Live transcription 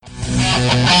All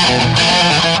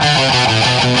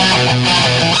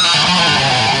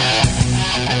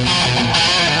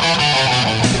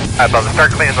right, Bubba,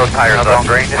 start cleaning those tires up. On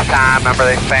green this time. Remember,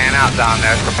 they fan out down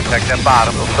there, so protect that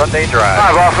bottom. Sunday drive.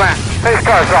 All right, boss man. Face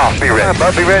car's off. Be ready. All right,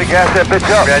 bud, be ready. Gas that bitch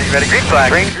up. Ready. Green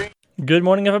flag. Green. Good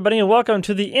morning, everybody, and welcome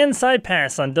to the Inside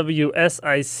Pass on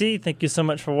WSIC. Thank you so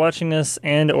much for watching us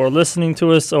and or listening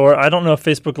to us, or I don't know if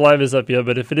Facebook Live is up yet,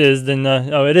 but if it is, then,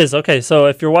 it is. Okay, so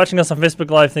if you're watching us on Facebook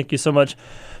Live, thank you so much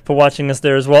for watching us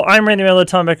there as well. I'm Randy Miller,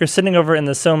 Tom Becker, sitting over in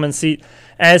the Selman seat,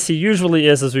 as he usually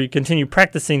is, as we continue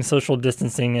practicing social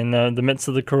distancing in the midst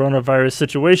of the coronavirus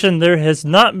situation. There has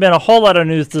not been a whole lot of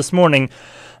news this morning,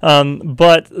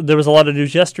 but there was a lot of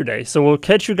news yesterday. So we'll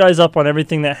catch you guys up on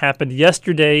everything that happened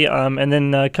yesterday. And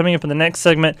then coming up in the next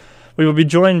segment, we will be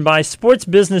joined by Sports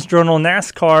Business Journal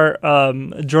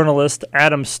NASCAR journalist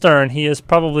Adam Stern. He is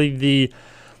probably the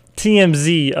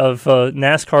TMZ of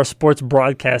NASCAR sports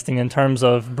broadcasting in terms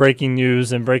of breaking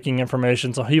news and breaking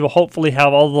information. So he will hopefully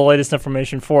have all the latest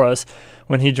information for us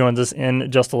when he joins us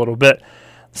in just a little bit.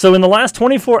 So in the last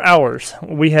 24 hours,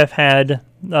 we have had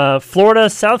Florida,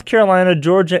 South Carolina,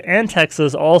 Georgia, and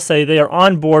Texas all say they are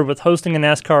on board with hosting a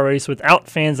NASCAR race without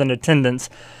fans in attendance.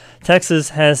 Texas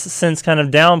has since kind of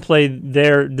downplayed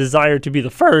their desire to be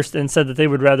the first and said that they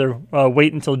would rather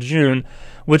wait until June,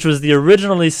 which was the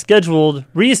originally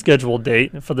rescheduled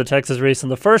date for the Texas race in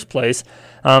the first place.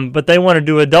 But they want to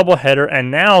do a doubleheader,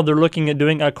 and now they're looking at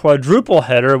doing a quadruple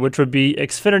header, which would be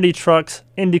Xfinity Trucks,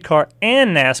 IndyCar,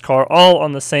 and NASCAR all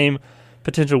on the same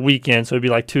potential weekend. So it'd be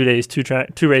like 2 days, two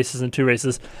races and two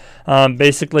races.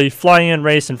 Basically, fly in,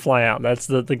 race, and fly out. That's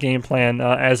the game plan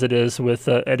as it is with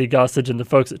Eddie Gossage and the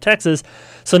folks at Texas.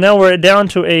 So now we're down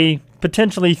to a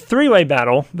potentially three-way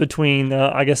battle between,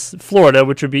 Florida,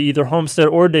 which would be either Homestead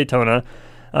or Daytona,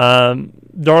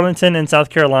 Darlington and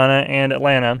South Carolina, and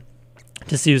Atlanta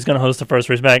to see who's going to host the first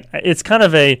race back. It's kind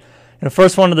of a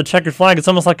first one to the checkered flag. It's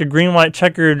almost like a green-white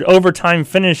checkered overtime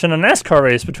finish in a NASCAR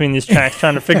race between these tracks,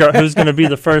 trying to figure out who's going to be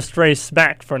the first race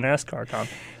back for NASCAR, Tom.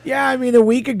 Yeah, I mean, a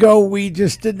week ago, we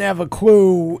just didn't have a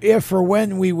clue if or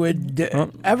when we would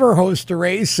ever host a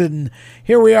race, and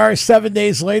here we are 7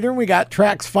 days later, and we got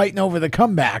tracks fighting over the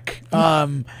comeback.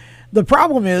 The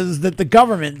problem is that the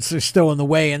governments are still in the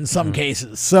way in some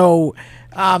cases. So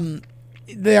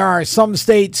there are some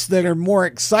states that are more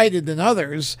excited than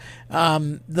others.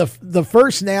 The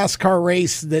first NASCAR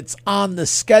race that's on the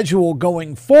schedule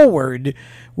going forward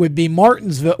would be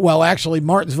Martinsville. Well, actually,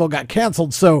 Martinsville got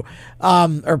canceled,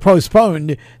 or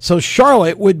postponed. So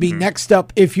Charlotte would be next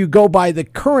up if you go by the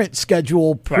current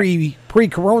schedule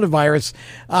pre-coronavirus.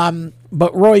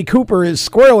 But Roy Cooper is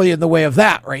squarely in the way of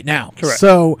that right now. Correct.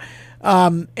 So,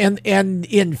 and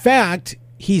in fact,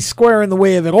 he's square in the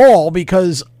way of it all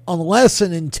because unless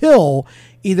and until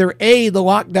either A, the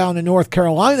lockdown in North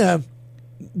Carolina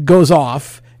goes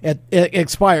off, it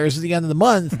expires at the end of the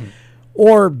month,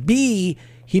 or B,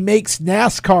 he makes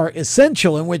NASCAR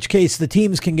essential, in which case the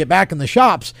teams can get back in the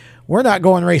shops, we're not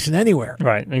going racing anywhere.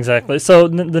 Right, exactly. So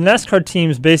the NASCAR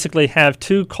teams basically have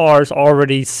two cars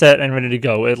already set and ready to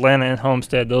go, Atlanta and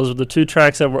Homestead. Those are the two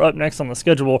tracks that were up next on the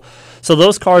schedule. So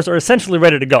those cars are essentially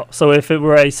ready to go. So if it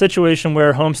were a situation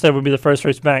where Homestead would be the first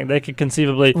race back, they could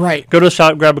conceivably go to the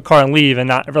shop, grab a car, and leave and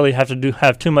not really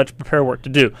have too much prepare work to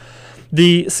do.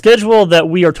 The schedule that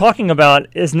we are talking about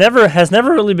has never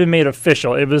really been made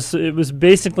official. It was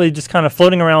basically just kind of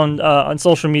floating around on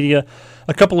social media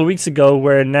a couple of weeks ago,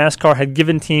 where NASCAR had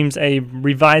given teams a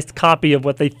revised copy of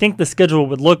what they think the schedule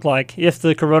would look like if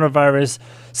the coronavirus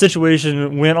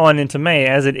situation went on into May.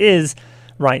 As it is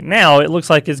right now, it looks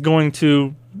like it's going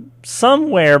to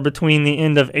somewhere between the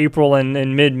end of April and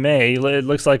mid-May. It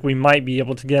looks like we might be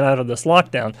able to get out of this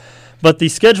lockdown. But the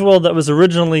schedule that was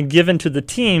originally given to the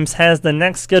teams has the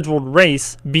next scheduled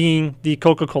race being the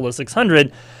Coca-Cola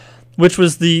 600, which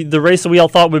was the race that we all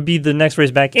thought would be the next race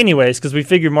back anyways, because we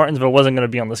figured Martinsville wasn't going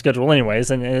to be on the schedule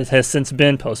anyways, and it has since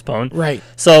been postponed. Right.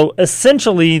 So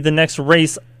essentially the next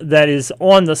race that is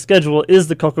on the schedule is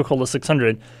the Coca-Cola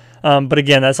 600. But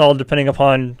again, that's all depending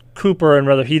upon Cooper and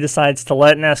whether he decides to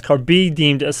let NASCAR be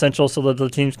deemed essential so that the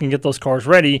teams can get those cars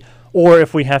ready, or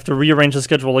if we have to rearrange the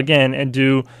schedule again and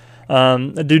do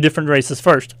different races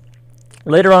first.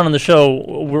 Later on in the show,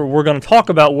 we're going to talk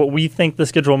about what we think the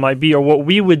schedule might be, or what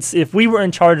we would, if we were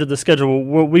in charge of the schedule,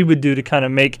 what we would do to kind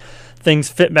of make things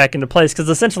fit back into place. Because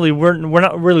essentially, we're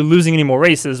not really losing any more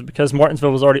races because Martinsville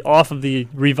was already off of the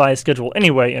revised schedule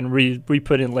anyway and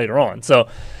re-put in later on. So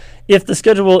if the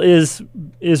schedule is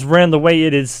ran the way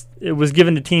it was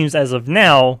given to teams as of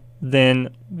now, then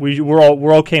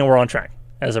we're okay and we're on track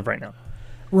as of right now.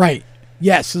 Right.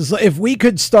 Yes. If we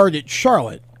could start at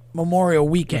Charlotte Memorial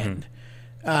Weekend.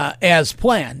 as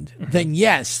planned, then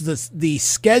yes, the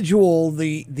schedule,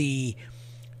 the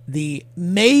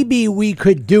maybe we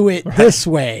could do it this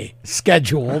way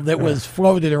schedule that was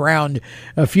floated around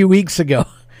a few weeks ago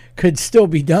could still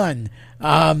be done.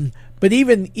 But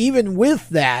even with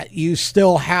that, you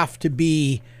still have to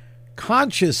be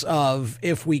conscious of,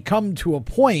 if we come to a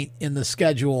point in the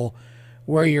schedule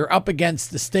where you're up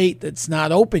against the state that's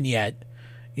not open yet,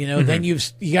 then you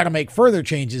got to make further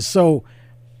changes. So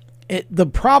the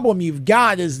problem you've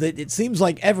got is that it seems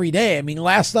like every day, I mean,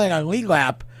 last night on Lead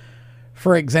Lap,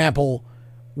 for example,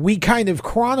 we kind of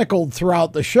chronicled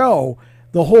throughout the show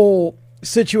the whole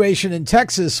situation in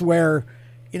Texas where,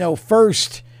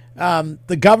 first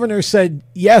the governor said,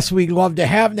 yes, we'd love to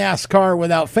have NASCAR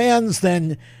without fans.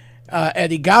 Then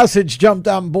Eddie Gossage jumped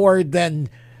on board. Then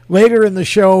later in the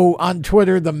show on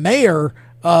Twitter, the mayor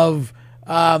of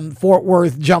Fort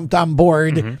Worth jumped on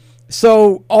board. Mm-hmm.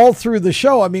 So all through the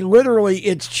show, I mean, literally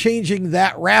it's changing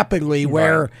that rapidly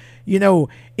where,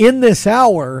 in this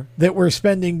hour that we're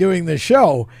spending doing the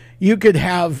show, you could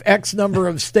have X number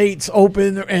of states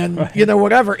open and,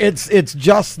 whatever. It's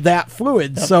just that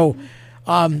fluid. Yep. So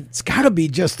it's got to be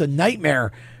just a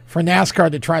nightmare for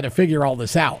NASCAR to try to figure all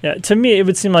this out. Yeah, to me, it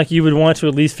would seem like you would want to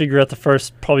at least figure out the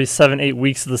first probably 7-8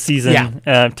 weeks of the season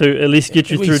to at least get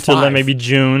you through to maybe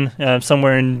June,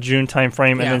 somewhere in June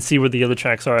timeframe, and then see where the other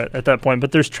tracks are at that point.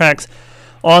 But there's tracks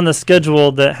on the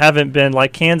schedule that haven't been,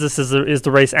 like Kansas is the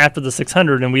race after the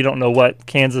 600, and we don't know what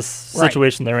Kansas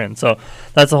situation they're in. So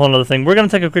that's a whole other thing. We're going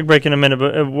to take a quick break in a minute,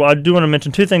 but I do want to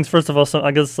mention two things. First of all, I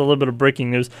guess it's a little bit of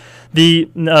breaking news. The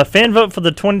fan vote for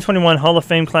the 2021 Hall of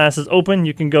Fame class is open.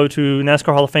 You can go to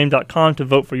NASCARHallOfFame.com to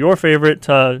vote for your favorite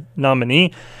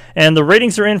nominee. And the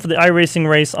ratings are in for the iRacing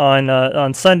race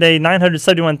on Sunday.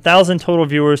 971,000 total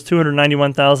viewers,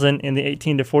 291,000 in the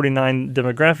 18 to 49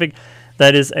 demographic.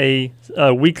 That is a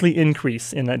weekly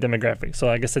increase in that demographic. So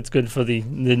I guess it's good for the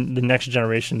next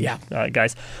generation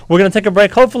guys. We're going to take a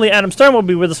break. Hopefully Adam Stern will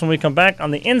be with us when we come back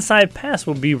on the Inside Pass.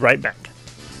 We'll be right back.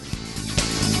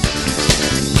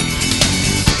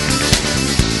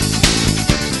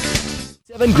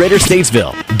 Greater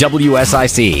Statesville,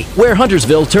 WSIC, where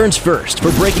Huntersville turns first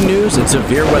for breaking news and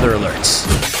severe weather alerts.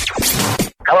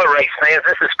 Hello, race fans.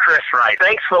 This is Chris Wright.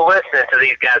 Thanks for listening to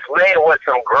these guys. Man, what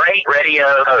some great radio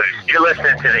hosts. You're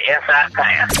listening to the Inside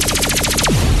Pass.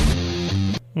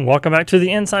 Welcome back to the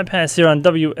Inside Pass here on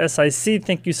WSIC.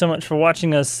 Thank you so much for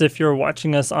watching us. If you're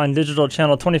watching us on digital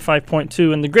channel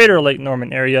 25.2 in the greater Lake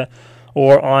Norman area,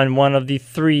 or on one of the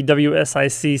three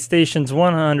WSIC stations,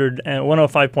 100 and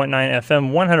 105.9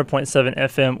 FM, 100.7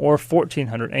 FM, or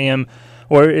 1400 AM.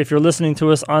 Or if you're listening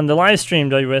to us on the live stream,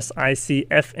 WSICFM.com,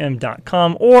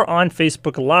 or on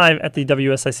Facebook Live at the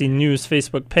WSIC News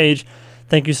Facebook page.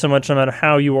 Thank you so much, no matter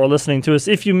how you are listening to us.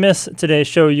 If you miss today's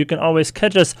show, you can always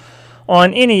catch us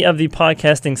on any of the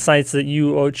podcasting sites that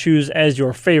you choose as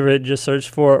your favorite. Just search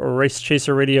for Race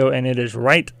Chaser Radio, and it is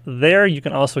right there. You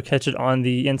can also catch it on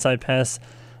the Inside Pass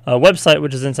website,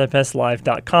 which is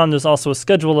InsidePassLive.com. There's also a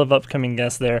schedule of upcoming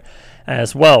guests there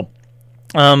as well.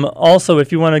 Also,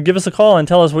 if you want to give us a call and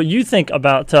tell us what you think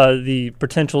about the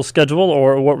potential schedule,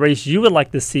 or what race you would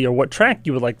like to see, or what track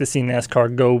you would like to see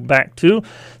NASCAR go back to,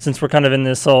 since we're kind of in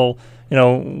this whole,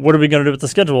 what are we going to do with the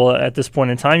schedule at this point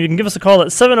in time, you can give us a call at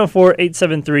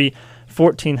 704-873-1400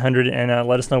 and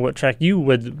let us know what track you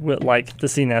would like to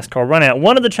see NASCAR run at.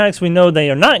 One of the tracks we know they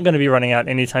are not going to be running out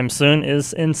anytime soon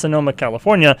is in Sonoma,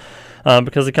 California,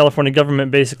 because the California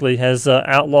government basically has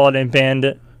outlawed and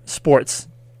banned sports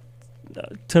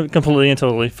completely and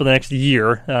totally for the next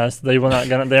year. So they are not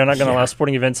going to allow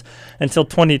sporting events until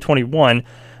 2021,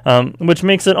 which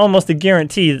makes it almost a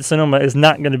guarantee that Sonoma is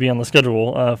not going to be on the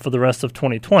schedule for the rest of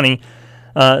 2020.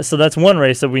 So that's one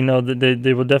race that we know that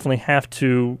they will definitely have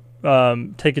to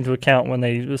take into account when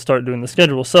they start doing the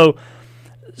schedule. So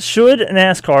should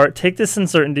NASCAR take this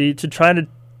uncertainty to try to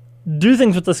do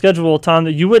things with the schedule, Tom,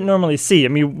 that you wouldn't normally see? I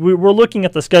mean, we're looking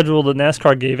at the schedule that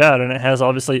NASCAR gave out, and it has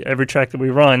obviously every track that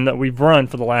we've run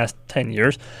for the last 10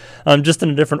 years, just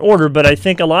in a different order. But I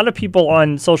think a lot of people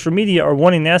on social media are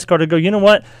wanting NASCAR to go, you know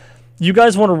what? You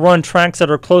guys want to run tracks that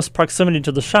are close proximity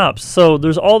to the shops. So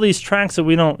there's all these tracks that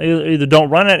we either don't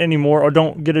run at anymore or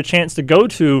don't get a chance to go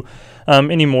to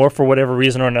anymore for whatever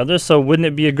reason or another. So wouldn't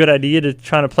it be a good idea to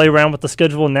try to play around with the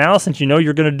schedule now, since you know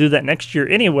you're going to do that next year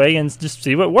anyway, and just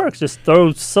see what works? Just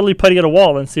throw silly putty at a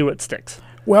wall and see what sticks.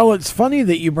 Well, it's funny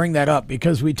that you bring that up,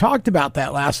 because we talked about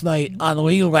that last night on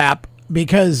Lead Lap,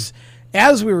 because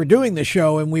as we were doing the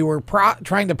show and we were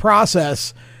trying to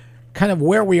process kind of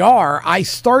where we are, I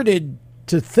started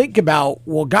to think about,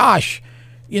 well, gosh,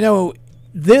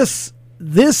 this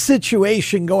this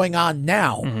situation going on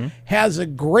now has a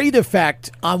great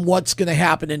effect on what's going to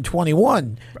happen in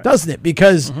 21, doesn't it?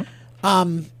 Because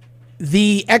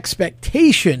the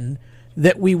expectation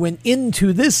that we went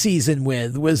into this season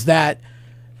with was that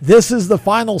this is the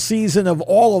final season of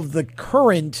all of the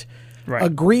current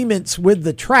agreements with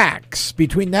the tracks,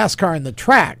 between NASCAR and the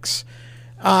tracks,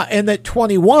 and that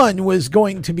 21 was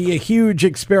going to be a huge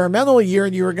experimental year,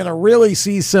 and you were going to really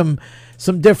see some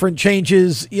different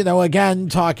changes, again,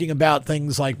 talking about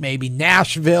things like maybe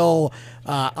Nashville,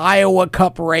 Iowa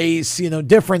Cup race,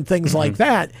 different things like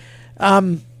that.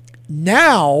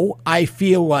 Now I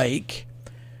feel like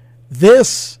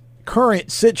this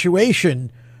current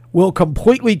situation will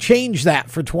completely change that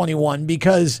for 21,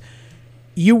 because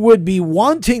you would be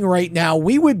wanting right now,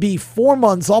 we would be 4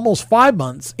 months, almost 5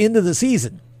 months into the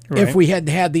season if we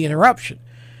hadn't had the interruption.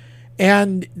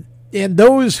 And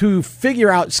those who figure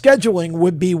out scheduling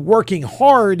would be working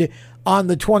hard on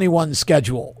the 21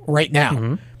 schedule right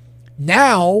now.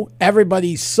 Now,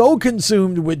 everybody's so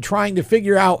consumed with trying to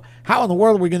figure out how in the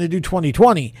world are we going to do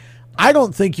 2020. I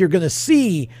don't think you're going to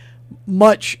see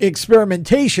much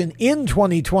experimentation in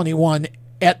 2021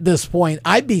 at this point.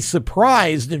 I'd be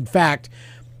surprised, in fact,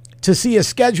 to see a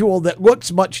schedule that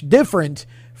looks much different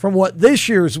from what this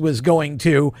year's was going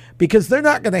to, because they're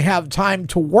not going to have time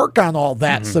to work on all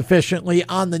that sufficiently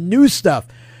on the new stuff.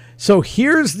 So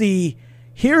here's the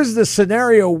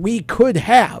scenario we could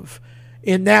have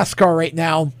in NASCAR right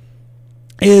now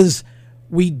is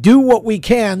we do what we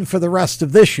can for the rest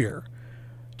of this year.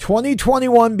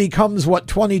 2021 becomes what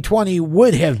 2020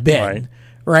 would have been,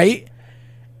 right?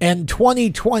 And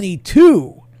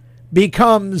 2022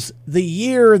 becomes the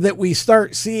year that we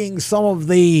start seeing some of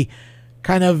the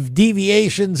kind of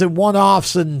deviations and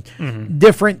one-offs and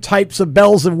different types of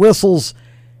bells and whistles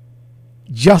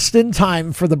just in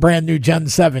time for the brand new Gen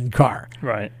 7 car.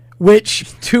 Right.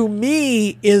 Which to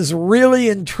me is really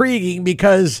intriguing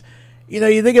because,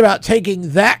 you think about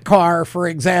taking that car, for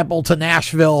example, to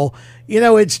Nashville,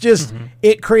 it's just,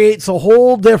 it creates a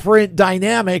whole different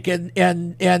dynamic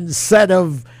and set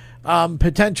of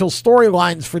potential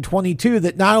storylines for 22,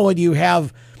 that not only do you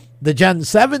have the Gen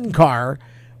 7 car,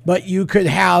 but you could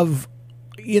have,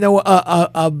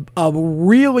 a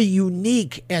really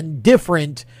unique and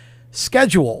different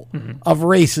schedule of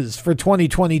races for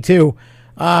 2022.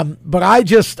 But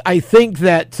I think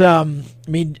that,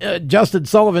 Justin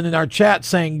Sullivan in our chat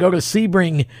saying go to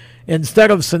Sebring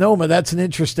instead of Sonoma. That's an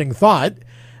interesting thought.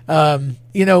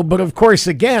 But of course,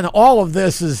 again, all of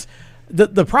this is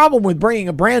the problem with bringing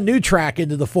a brand new track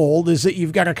into the fold is that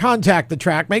you've got to contact the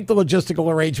track, make the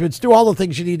logistical arrangements, do all the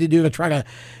things you need to do to try to,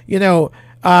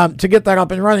 to get that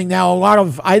up and running. Now,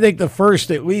 I think the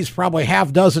first at least probably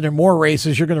half dozen or more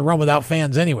races you're going to run without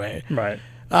fans anyway. Right.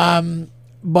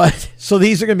 But so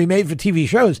these are going to be made for TV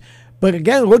shows. But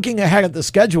again, looking ahead at the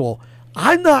schedule,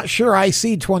 I'm not sure I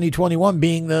see 2021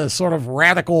 being the sort of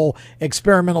radical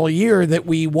experimental year that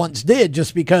we once did,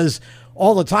 just because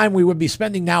all the time we would be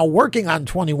spending now working on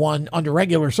 21 under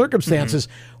regular circumstances,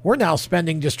 we're now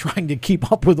spending just trying to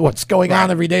keep up with what's going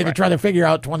on every day to try to figure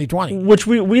out 2020. Which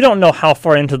we don't know how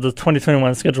far into the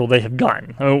 2021 schedule they have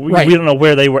gotten. We don't know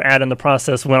where they were at in the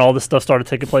process when all this stuff started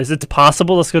taking place. It's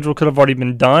possible the schedule could have already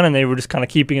been done and they were just kind of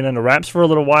keeping it under wraps for a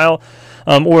little while.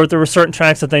 Or if there were certain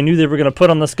tracks that they knew they were going to put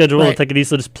on the schedule that they could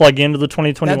easily just plug into the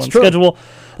 2021 schedule.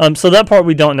 So that part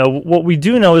we don't know. What we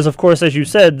do know is, of course, as you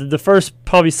said, the first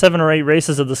probably 7 or 8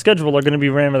 races of the schedule are going to be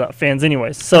ran without fans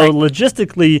anyway. So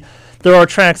logistically, there are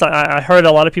tracks. I heard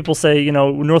a lot of people say,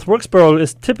 North Wilkesboro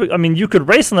is typical. I mean, you could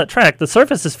race on that track. The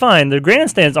surface is fine. The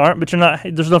grandstands aren't, but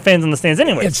there's no fans in the stands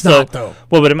anyway. It's not, though.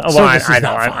 Well, but I know.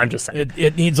 I'm just saying.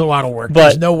 It needs a lot of work.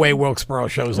 There's no way Wilkesboro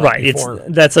shows up before.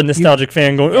 That's a nostalgic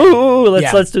fan going, ooh,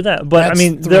 let's do that. But that's I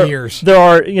mean, 3 years. There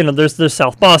are, there's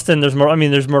South Boston. There's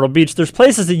Myrtle Beach. There's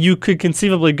places that you could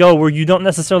conceivably go where you don't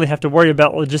necessarily have to worry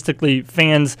about logistically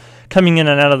fans coming in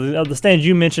and out of the stands.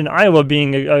 You mentioned Iowa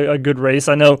being a good race.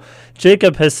 I know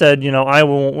Jacob has said,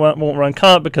 Iowa won't run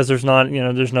Cup because there's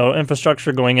no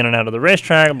infrastructure going in and out of the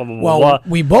racetrack. Blah blah blah. Well,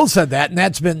 we both said that,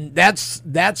 and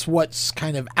that's what's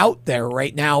kind of out there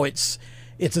right now. It's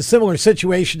a similar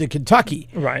situation to Kentucky,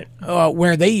 right?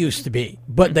 Where they used to be,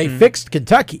 but they fixed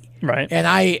Kentucky, right? And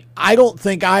I don't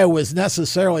think Iowa's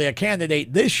necessarily a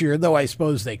candidate this year, though I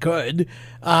suppose they could.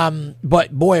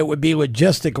 But boy, it would be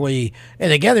logistically,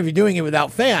 and again, if you're doing it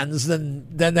without fans, then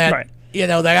that. Right.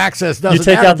 That access doesn't You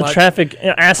take matter out the much. traffic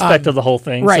aspect of the whole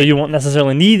thing, so you won't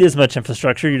necessarily need as much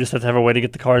infrastructure. You just have to have a way to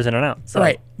get the cars in and out. So.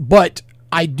 Right. But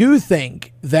I do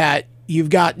think that you've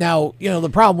got now, the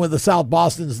problem with the South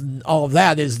Bostons and all of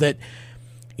that is that,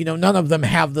 none of them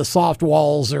have the soft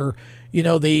walls or,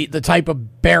 the type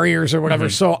of barriers or whatever.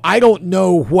 So I don't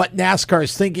know what NASCAR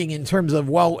is thinking in terms of,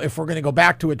 well, if we're going to go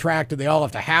back to a track, do they all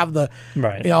have to have the,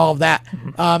 all of that?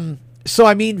 So,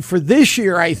 I mean, for this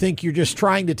year, I think you're just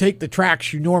trying to take the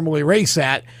tracks you normally race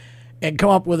at and come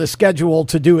up with a schedule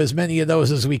to do as many of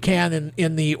those as we can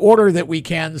in the order that we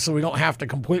can, so we don't have to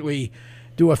completely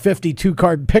do a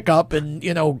 52-card pickup and,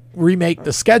 remake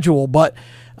the schedule. But,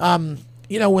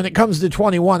 when it comes to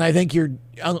 21, I think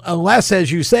unless,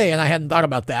 as you say, and I hadn't thought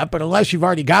about that, but unless you've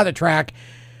already got a track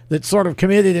that's sort of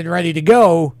committed and ready to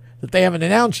go that they haven't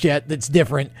announced yet that's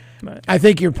different, I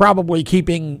think you're probably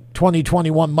keeping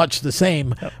 2021 much the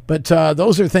same. Yep. But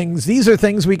these are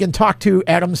things we can talk to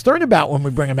Adam Stern about when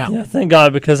we bring him out. Yeah, thank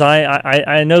God, because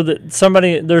I know that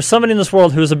there's somebody in this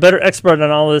world who's a better expert on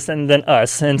all this than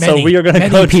us, and so we are going to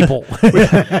go people.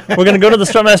 We're going to go to the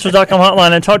strutmasters.com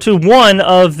hotline and talk to one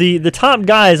of the top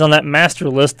guys on that master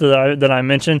list that I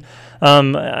mentioned.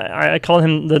 I call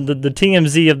him the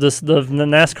TMZ of the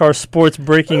NASCAR sports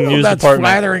breaking news that's department.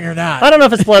 Flattering or not? I don't know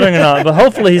if it's flattering or not, but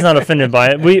hopefully he's not offended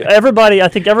by it. I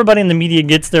think everybody in the media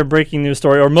gets their breaking news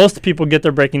story, or most people get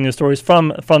their breaking news stories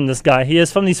from this guy. He is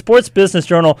from the Sports Business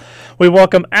Journal. We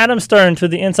welcome Adam Stern to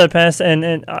the Inside Pass,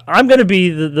 and I'm going to be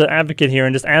the advocate here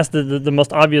and just ask the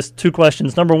most obvious two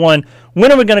questions. Number one,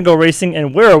 when are we going to go racing,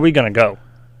 and where are we going to go?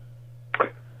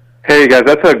 Hey guys,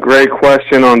 that's a great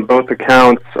question on both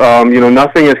accounts.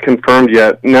 Nothing is confirmed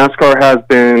yet. NASCAR has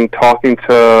been talking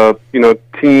to,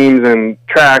 teams and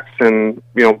tracks and,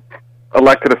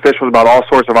 elected officials about all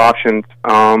sorts of options.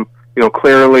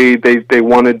 Clearly they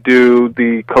want to do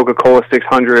the Coca-Cola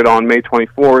 600 on May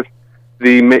 24th.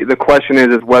 The question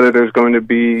is whether there's going to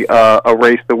be a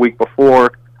race the week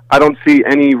before. I don't see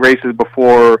any races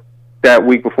before that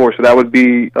week before, so that would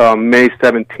be May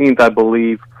 17th, I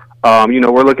believe.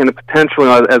 We're looking at potentially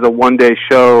as a one-day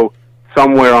show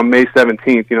somewhere on May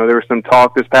 17th. There was some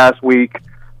talk this past week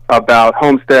about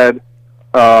Homestead,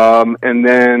 and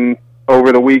then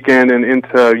over the weekend and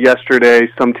into yesterday,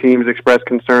 some teams expressed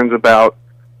concerns about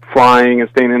flying and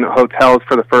staying in hotels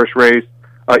for the first race.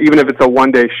 Even if it's a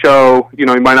one-day show, you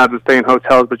might not have to stay in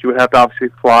hotels, but you would have to obviously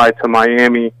fly to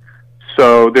Miami.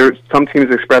 So some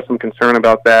teams expressed some concern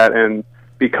about that, and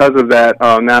because of that,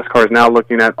 NASCAR is now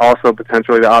looking at also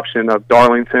potentially the option of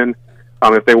Darlington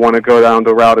if they want to go down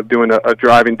the route of doing a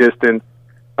driving distance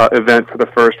event for the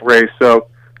first race. So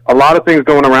a lot of things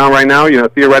going around right now.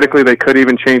 Theoretically, they could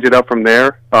even change it up from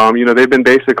there. They've been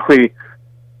basically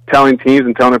telling teams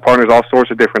and telling their partners all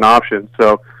sorts of different options.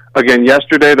 So, again,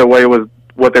 yesterday,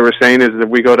 what they were saying is if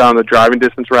we go down the driving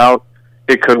distance route,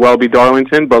 it could well be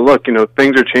Darlington. But look,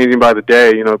 things are changing by the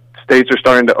day. States are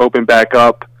starting to open back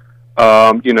up.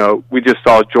 We just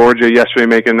saw Georgia yesterday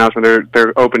make an announcement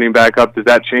they're opening back up. Does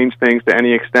that change things to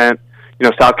any extent?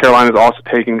 South Carolina is also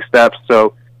taking steps,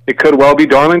 so it could well be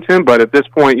Darlington, but at this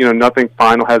point, nothing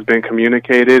final has been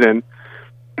communicated, and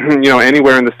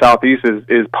anywhere in the Southeast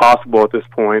is possible at this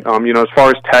point. As far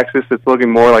as Texas, it's looking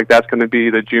more like that's going to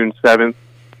be the June 7th,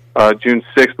 June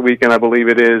 6th weekend, I believe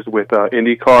it is, with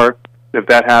IndyCar, if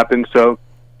that happens. So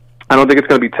I don't think it's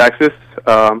going to be Texas,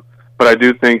 but I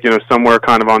do think, somewhere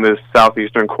kind of on this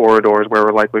southeastern corridor is where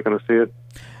we're likely going to see it.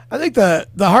 I think the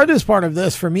hardest part of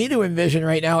this for me to envision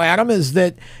right now, Adam, is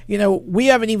that, we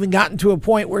haven't even gotten to a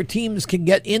point where teams can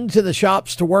get into the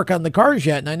shops to work on the cars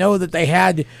yet. And I know that they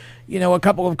had, a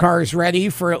couple of cars ready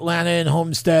for Atlanta and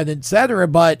Homestead, et cetera.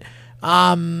 But,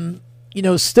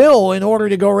 still, in order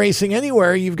to go racing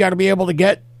anywhere, you've got to be able to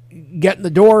get in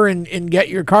the door and get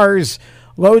your cars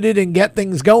loaded and get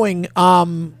things going.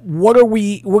 What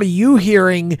are you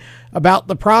hearing about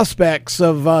the prospects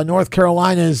of North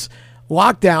Carolina's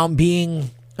lockdown being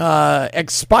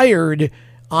expired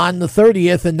on the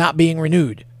 30th and not being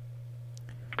renewed?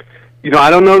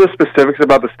 I don't know the specifics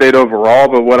about the state overall,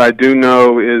 but what I do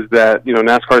know is that,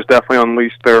 NASCAR has definitely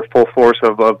unleashed their full force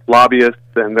of lobbyists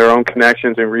and their own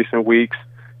connections in recent weeks.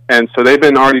 And so they've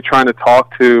been already trying to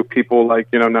talk to people like,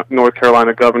 North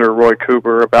Carolina Governor Roy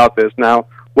Cooper about this. Now,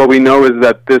 what we know is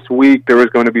that this week there was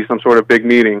going to be some sort of big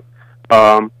meeting.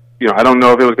 I don't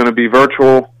know if it was going to be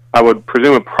virtual. I would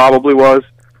presume it probably was,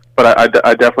 but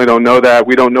I definitely don't know that.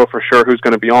 We don't know for sure who's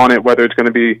going to be on it, whether it's going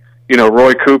to be,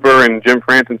 Roy Cooper and Jim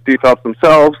France and Steve Phelps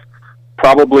themselves.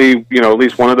 Probably, at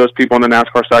least one of those people on the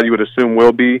NASCAR side you would assume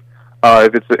will be,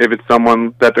 if it's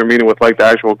someone that they're meeting with, like the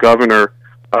actual governor.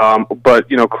 But,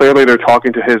 clearly they're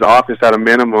talking to his office at a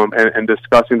minimum and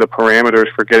discussing the parameters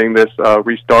for getting this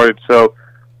restarted. So,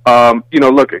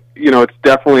 look, it's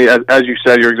definitely, as you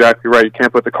said, you're exactly right. You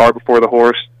can't put the cart before the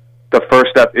horse. The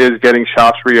first step is getting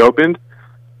shops reopened.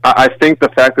 I think the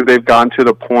fact that they've gotten to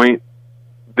the point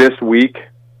this week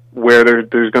where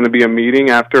there's going to be a meeting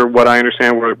after what I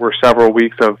understand were several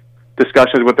weeks of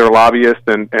discussions with their lobbyists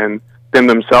and them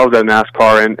themselves at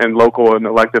NASCAR and local and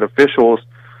elected officials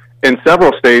in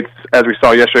several states, as we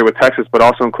saw yesterday with Texas, but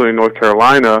also including North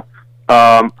Carolina.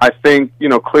 I think,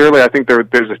 clearly I think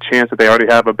there's a chance that they already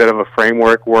have a bit of a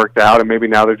framework worked out, and maybe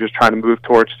now they're just trying to move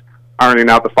towards ironing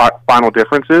out the final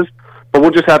differences. But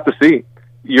we'll just have to see.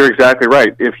 You're exactly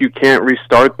right. If you can't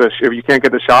restart if you can't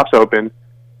get the shops open,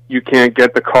 you can't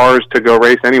get the cars to go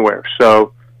race anywhere.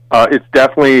 So it's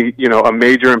definitely, a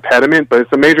major impediment, but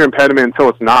it's a major impediment until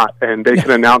it's not. And they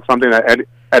can announce something at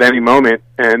any moment,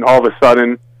 and all of a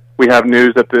sudden we have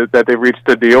news that they've reached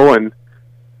a deal and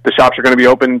the shops are going to be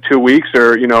open in 2 weeks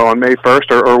or, on May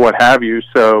 1st or what have you.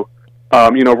 So,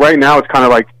 right now it's kind of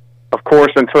like, of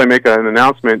course, until they make an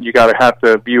announcement, you got to have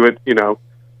to view it,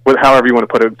 with however you want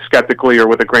to put it, skeptically or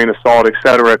with a grain of salt, et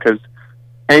cetera, because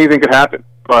anything could happen.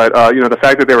 But, the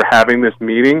fact that they were having this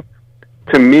meeting,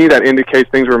 to me, that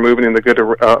indicates things were moving in a good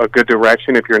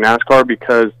direction if you're NASCAR,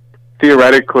 because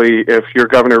theoretically, if you're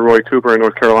Governor Roy Cooper in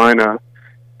North Carolina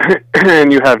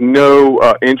and you have no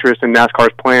interest in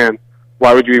NASCAR's plan,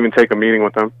 why would you even take a meeting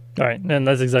with them? All right, and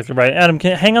that's exactly right. Adam,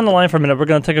 hang on the line for a minute. We're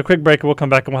going to take a quick break, and we'll come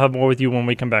back, and we'll have more with you when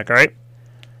we come back, all right?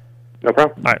 No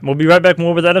problem. All right, we'll be right back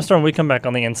more with Adam Stern when we come back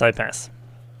on the Inside Pass.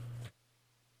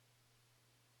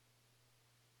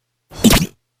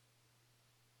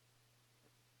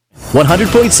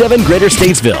 .7 Greater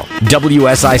Statesville,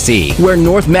 WSIC, where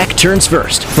North Mac turns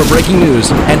first for breaking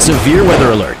news and severe weather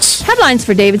alerts. Headlines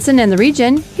for Davidson and the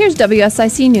region. Here's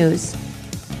WSIC News.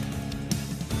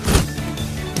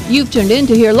 You've tuned in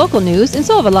to hear local news, and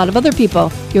so have a lot of other people.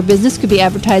 Your business could be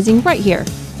advertising right here.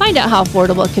 Find out how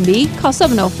affordable it can be. Call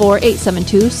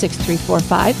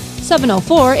 704-872-6345,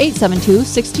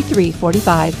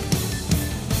 704-872-6345.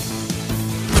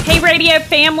 Hey radio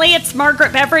family, it's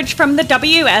Margaret Beveridge from the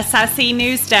WSIC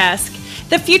News Desk.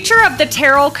 The future of the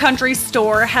Terrell Country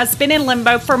Store has been in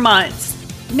limbo for months.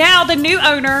 Now the new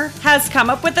owner has come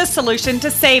up with a solution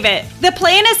to save it. The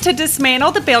plan is to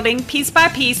dismantle the building piece by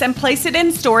piece and place it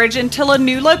in storage until a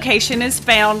new location is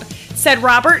found, said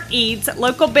Robert Eads,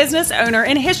 local business owner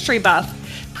and history buff.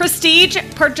 Prestige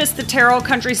purchased the Terrell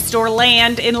Country Store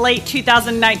land in late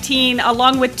 2019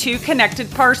 along with 2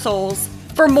 connected parcels.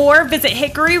 For more, visit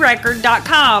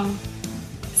hickoryrecord.com.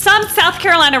 Some South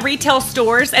Carolina retail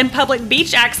stores and public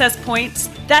beach access points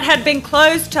that had been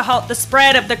closed to halt the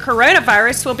spread of the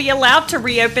coronavirus will be allowed to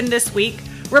reopen this week,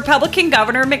 Republican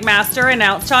Governor McMaster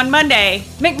announced on Monday.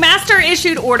 McMaster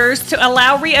issued orders to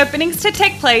allow reopenings to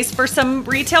take place for some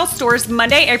retail stores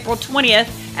Monday, April 20th,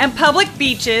 and public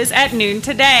beaches at noon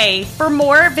today. For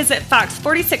more, visit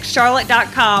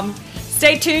fox46charlotte.com.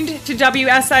 Stay tuned to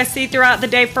WSIC throughout the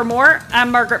day for more.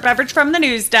 I'm Margaret Beveridge from the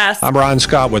News Desk. I'm Ryan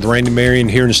Scott with Randy Marion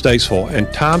here in Statesville,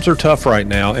 and times are tough right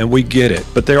now, and we get it.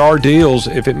 But there are deals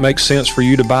if it makes sense for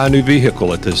you to buy a new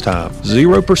vehicle at this time.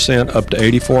 0% up to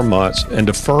 84 months and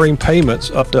deferring payments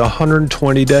up to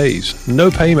 120 days. No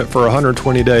payment for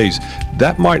 120 days.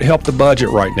 That might help the budget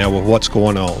right now with what's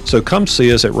going on. So come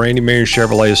see us at Randy Marion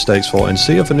Chevrolet of Statesville and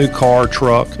see if a new car,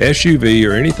 truck, SUV,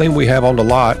 or anything we have on the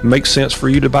lot makes sense for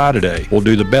you to buy today. We'll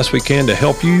do the best we can to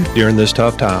help you during this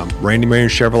tough time. Randy Marion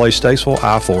Chevrolet Statesville,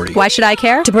 I-40. Why should I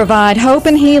care? To provide hope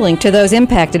and healing to those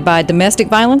impacted by domestic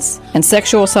violence and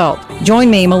sexual assault. Join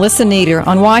me, Melissa Nieder,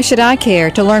 on Why Should I Care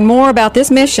to learn more about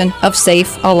this mission of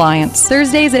Safe Alliance.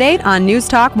 Thursdays at 8 on News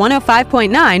Talk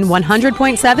 105.9,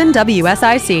 100.7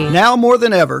 WSIC. Now more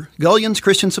than ever, Gullion's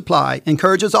Christian Supply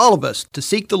encourages all of us to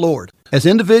seek the Lord as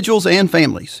individuals and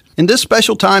families. In this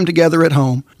special time together at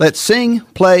home, let's sing,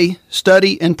 play,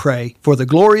 study, and pray for the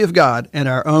glory of God and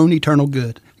our own eternal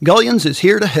good. Gullion's is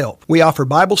here to help. We offer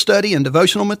Bible study and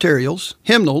devotional materials,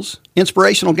 hymnals,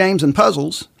 inspirational games and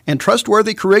puzzles, and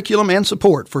trustworthy curriculum and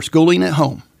support for schooling at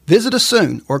home. Visit us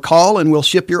soon or call and we'll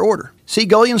ship your order. See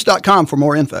Gullions.com for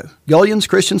more info. Gullion's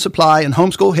Christian Supply and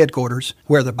Homeschool Headquarters,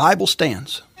 where the Bible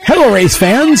stands. Hello, race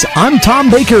fans. I'm Tom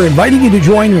Baker, inviting you to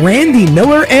join Randy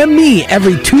Miller and me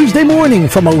every Tuesday morning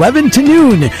from 11 to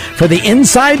noon for the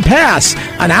Inside Pass,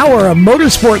 an hour of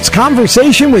motorsports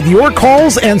conversation with your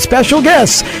calls and special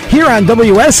guests here on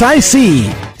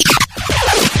WSIC.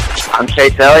 I'm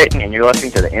Chase Elliott, and you're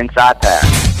listening to the Inside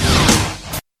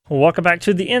Pass. Welcome back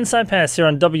to the Inside Pass here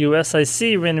on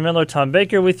WSIC. Randy Miller, Tom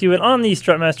Baker with you. And on the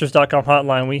Strutmasters.com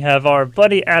hotline, we have our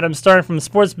buddy Adam Starn from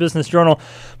Sports Business Journal.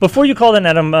 Before you called in,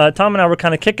 Adam, Tom and I were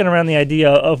kind of kicking around the idea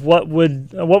of what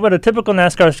would a typical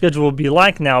NASCAR schedule be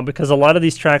like now, because a lot of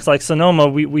these tracks like Sonoma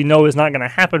we know is not going to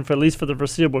happen for at least for the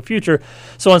foreseeable future.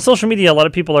 So on social media, a lot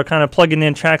of people are kind of plugging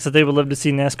in tracks that they would love to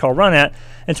see NASCAR run at.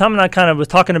 And Tom and I kind of was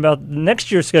talking about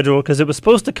next year's schedule because it was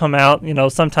supposed to come out,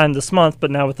 sometime this month, but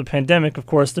now with the pandemic, of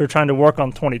course, they're trying to work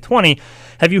on 2020.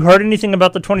 Have you heard anything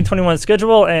about the 2021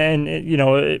 schedule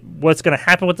and what's going to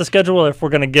happen with the schedule, if we're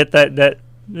going to get that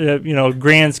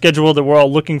grand schedule that we're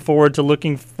all looking forward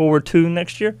to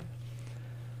next year?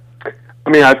 I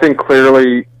mean, I think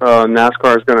clearly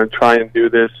NASCAR is going to try and do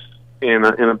this in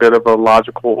a bit of a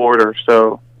logical order.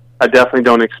 So I definitely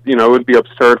don't, it would be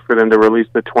absurd for them to release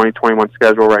the 2021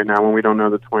 schedule right now when we don't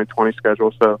know the 2020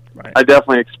 schedule. So right. I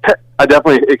definitely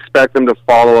expect them to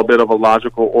follow a bit of a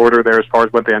logical order there as far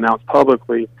as what they announced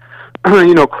publicly.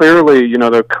 Clearly,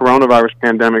 the coronavirus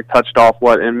pandemic touched off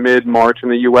in mid-March in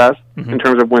the U.S. in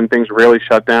terms of when things really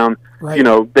shut down. Right.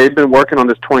 They've been working on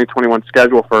this 2021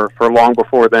 schedule for long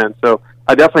before then. So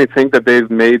I definitely think that they've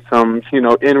made some,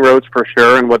 inroads for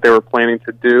sure in what they were planning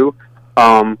to do.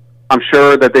 I'm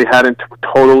sure that they hadn't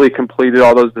totally completed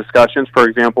all those discussions. For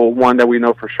example, one that we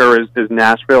know for sure is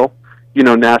Nashville.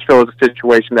 Nashville is a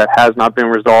situation that has not been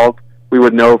resolved. We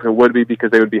would know if it would be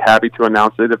because they would be happy to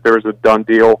announce it if there was a done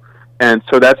deal. And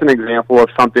so that's an example of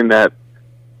something that,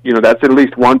 that's at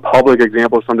least one public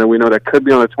example of something we know that could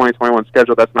be on the 2021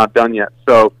 schedule that's not done yet.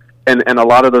 So, and a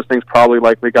lot of those things probably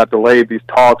likely got delayed, these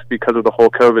talks, because of the whole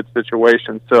COVID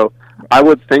situation. So I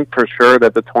would think for sure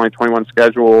that the 2021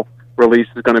 schedule release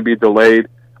is going to be delayed.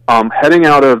 Heading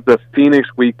out of the Phoenix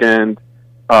weekend,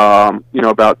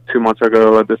 about 2 months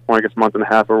ago, at this point, I guess a month and a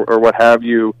half or what have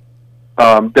you,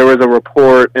 there was a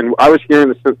report, and I was hearing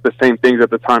the same things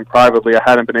at the time privately. I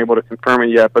hadn't been able to confirm it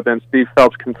yet, but then Steve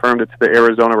Phelps confirmed it to the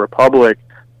Arizona Republic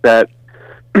that,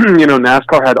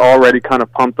 NASCAR had already kind of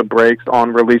pumped the brakes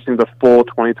on releasing the full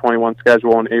 2021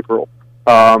 schedule in April.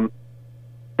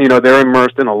 They're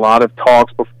immersed in a lot of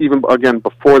talks, even, again,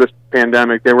 before this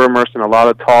pandemic, they were immersed in a lot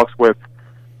of talks with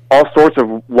all sorts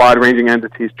of wide-ranging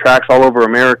entities, tracks all over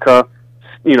America,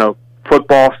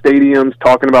 football stadiums,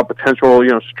 talking about potential,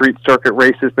 street circuit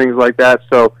races, things like that.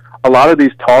 So a lot of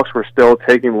these talks were still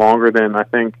taking longer than I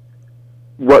think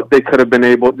what they could have been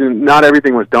able to. Not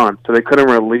everything was done, so they couldn't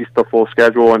release the full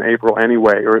schedule in April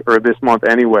anyway, or this month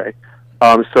anyway.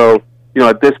 So,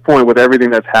 at this point, with everything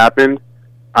that's happened,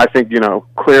 I think,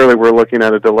 clearly we're looking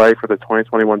at a delay for the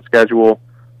 2021 schedule.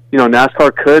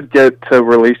 NASCAR could get to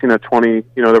releasing the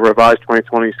revised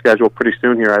 2020 schedule pretty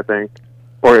soon here, I think,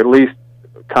 or at least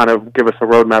kind of give us a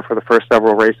roadmap for the first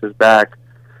several races back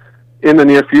in the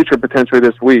near future, potentially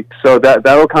this week. So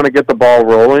that'll kind of get the ball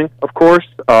rolling, of course,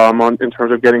 in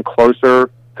terms of getting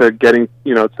closer to getting,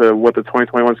 to what the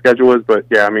 2021 schedule is. But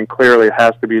yeah, I mean, clearly it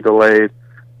has to be delayed.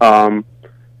 I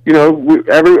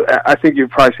think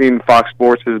you've probably seen Fox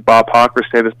Sports' Bob Hocker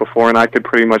say this before, and I could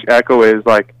pretty much echo it, is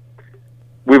like,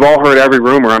 we've all heard every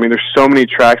rumor. I mean, there's so many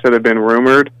tracks that have been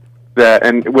rumored that,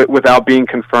 and without being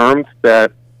confirmed,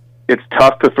 that it's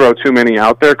tough to throw too many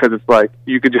out there, because it's like,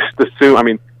 you could just assume, I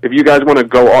mean, if you guys want to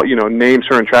go all, name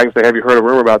certain tracks and say, have you heard a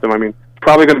rumor about them? I mean, it's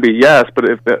probably going to be yes, but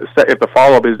if the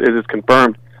follow-up is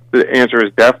confirmed, the answer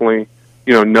is definitely,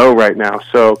 no right now.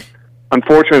 So,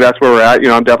 unfortunately, that's where we're at.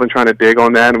 I'm definitely trying to dig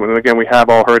on that. And again, we have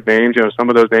all heard names. Some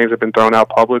of those names have been thrown out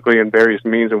publicly in various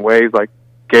means and ways. Like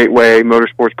Gateway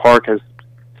Motorsports Park has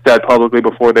said publicly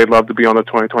before they'd love to be on the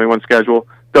 2021 schedule.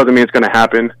 Doesn't mean it's going to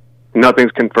happen.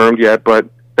 Nothing's confirmed yet, but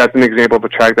that's an example of a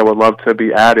track that would love to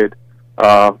be added.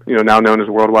 Now known as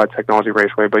Worldwide Technology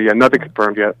Raceway. But yeah, nothing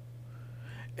confirmed yet.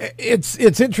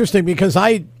 It's interesting because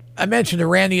I mentioned to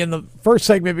Randy in the first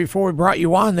segment before we brought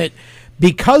you on that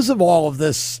because of all of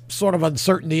this sort of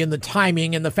uncertainty in the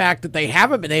timing and the fact that they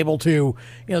haven't been able to,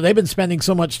 they've been spending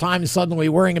so much time suddenly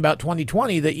worrying about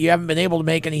 2020 that you haven't been able to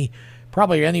make any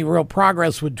real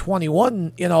progress with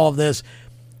 21 in all of this.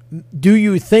 Do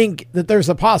you think that there's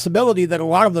a possibility that a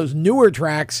lot of those newer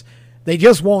tracks, they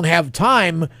just won't have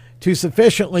time to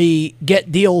sufficiently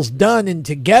get deals done and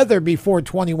together before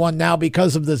 21 now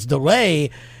because of this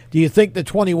delay? Do you think the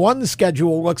 21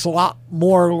 schedule looks a lot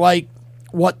more like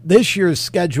what this year's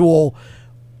schedule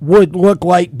would look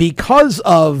like because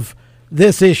of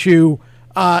this issue,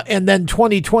 and then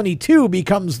 2022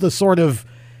 becomes the sort of,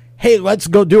 hey, let's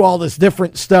go do all this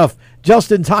different stuff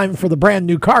just in time for the brand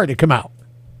new car to come out?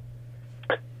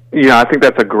 Yeah, I think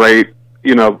that's a great,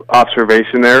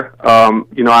 observation there.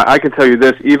 I can tell you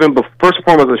this, first and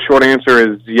foremost, the short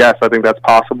answer is yes, I think that's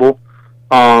possible.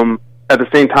 And at the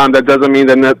same time, that doesn't mean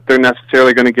that they're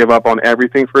necessarily going to give up on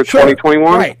everything for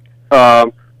 2021. Right.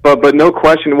 But no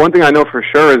question, one thing I know for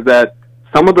sure is that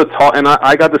some of the talk, and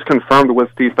I got this confirmed with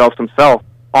Steve Phelps himself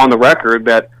on the record,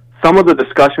 that some of the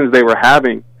discussions they were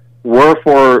having were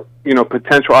for,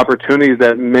 potential opportunities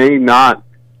that may not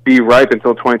be ripe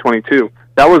until 2022.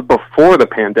 That was before the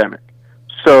pandemic.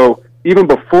 So even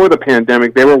before the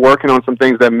pandemic, they were working on some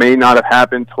things that may not have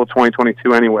happened until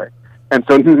 2022 anyway. And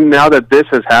so now that this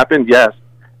has happened, yes,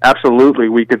 absolutely,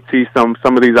 we could see some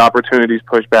of these opportunities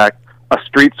pushed back. A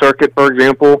street circuit, for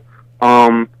example,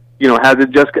 is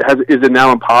it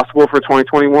now impossible for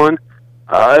 2021?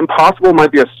 Impossible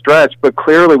might be a stretch, but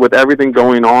clearly with everything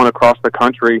going on across the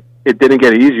country, it didn't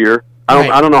get easier.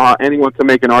 I don't know how anyone can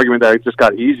make an argument that it just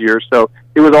got easier. So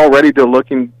it was already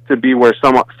looking to be where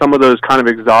some of those kind of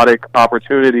exotic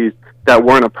opportunities that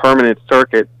weren't a permanent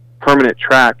circuit, permanent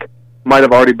track, might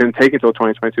have already been taken till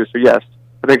 2022. So yes,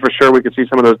 I think for sure we could see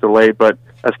some of those delayed. But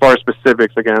as far as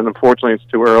specifics, again, unfortunately, it's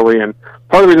too early. And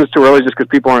part of the reason it's too early is just because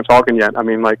people aren't talking yet. I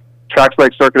mean, like tracks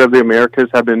like Circuit of the Americas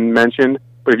have been mentioned,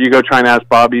 but if you go try and ask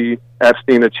Bobby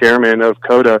Epstein, the chairman of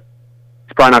COTA,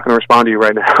 he's probably not going to respond to you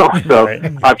right now. So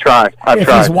I've tried. If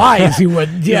he's wise, he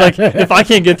wouldn't. Yeah. He's like, if I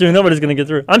can't get through, nobody's going to get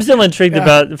through. I'm still intrigued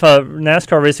about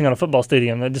NASCAR racing on a football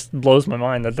stadium. That just blows my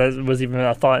mind that was even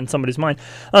a thought in somebody's mind.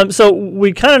 So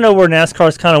we kind of know where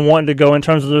NASCAR's kind of wanting to go in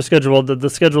terms of their schedule, the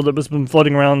schedule that was been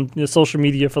floating around social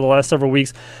media for the last several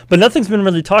weeks. But nothing's been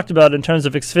really talked about in terms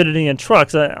of Xfinity and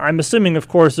trucks. I'm assuming, of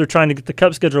course, they're trying to get the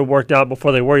Cup schedule worked out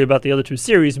before they worry about the other two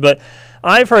series. But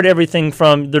I've heard everything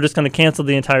from they're just going to cancel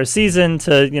the entire season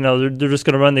to, they're just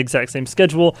going to run the exact same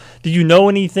schedule. Do you know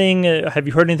anything? Have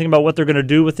you heard anything about what they're going to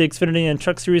do with the Xfinity and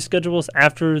Truck Series schedules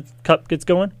after Cup gets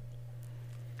going?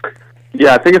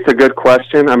 Yeah, I think it's a good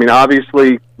question. I mean,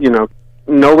 obviously,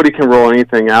 nobody can roll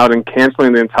anything out, and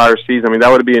canceling the entire season, I mean,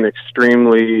 that would be an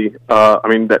extremely, that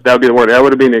would be the word, that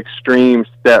would be an extreme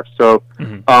step. So,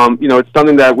 it's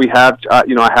something that we have,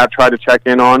 I have tried to check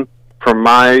in on from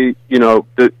my,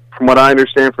 from what I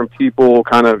understand from people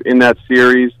kind of in that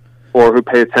series or who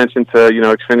pay attention to,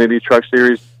 Xfinity Truck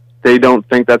Series, they don't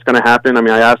think that's going to happen. I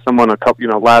mean, I asked someone a couple,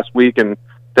 last week, and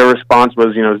their response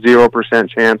was, 0%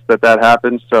 chance that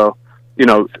happens. So,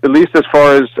 at least as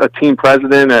far as a team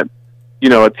president at,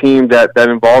 a team that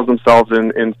involves themselves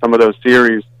in some of those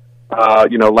series,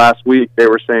 last week they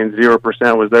were saying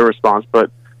 0% was their response.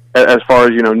 But as far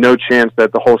as, no chance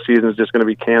that the whole season is just going to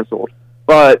be canceled.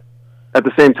 But at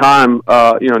the same time,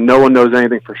 no one knows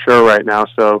anything for sure right now,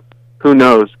 so who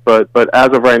knows? But as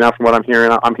of right now, from what I'm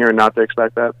hearing not to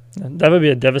expect that. That would be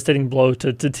a devastating blow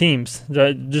to teams,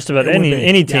 just about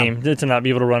any team, to not be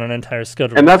able to run an entire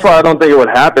schedule. And that's why I don't think it would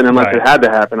happen unless it had to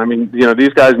happen. I mean,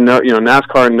 these guys know,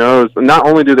 NASCAR knows, not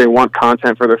only do they want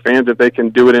content for their fans, if they can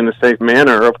do it in a safe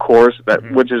manner, of course,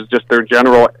 which is just their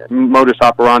general modus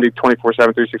operandi 24/7,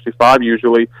 365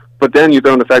 usually. But then you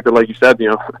throw in the fact that, like you said,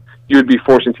 you would be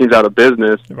forcing teams out of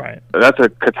business. Right. That's a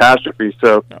catastrophe.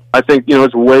 So I think,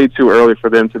 it's way too early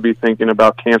for them to be thinking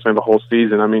about canceling the whole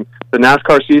season. I mean, the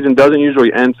NASCAR season doesn't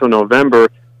usually end till November,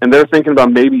 and they're thinking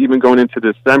about maybe even going into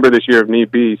December this year if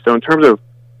need be. So in terms of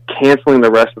canceling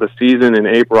the rest of the season in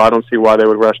April, I don't see why they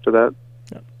would rush to that.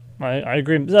 I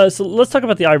agree. So let's talk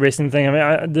about the iRacing thing.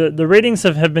 I mean, the ratings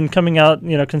have been coming out,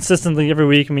 consistently every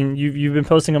week. I mean, you've been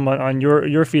posting them on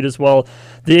your feed as well.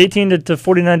 The 18 to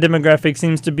 49 demographic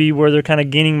seems to be where they're kind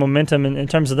of gaining momentum in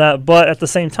terms of that. But at the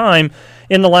same time,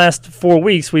 in the last 4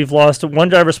 weeks, we've lost one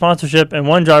driver sponsorship and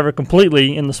one driver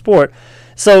completely in the sport.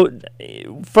 So,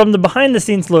 from the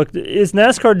behind-the-scenes look, does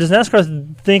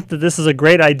NASCAR think that this is a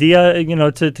great idea,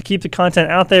 to keep the content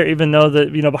out there, even though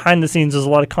that, behind the scenes there's a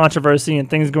lot of controversy and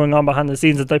things going on behind the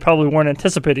scenes that they probably weren't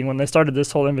anticipating when they started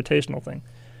this whole invitational thing?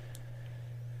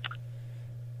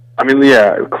 I mean,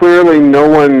 yeah, clearly no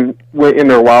one went in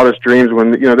their wildest dreams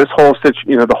when, this whole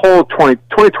the whole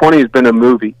 2020 has been a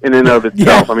movie in and of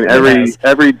itself. I mean,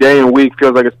 every day and week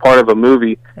feels like it's part of a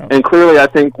movie. Oh. And clearly I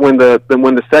think when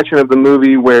the section of the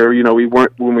movie where,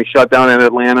 when we shut down in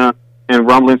Atlanta and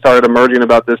rumbling started emerging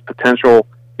about this potential,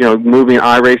 moving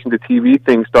iRacing to TV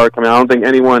thing started coming out, I don't think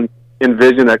anyone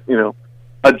envisioned that,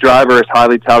 a driver as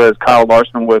highly touted as Kyle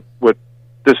Larson would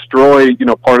destroy,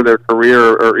 part of their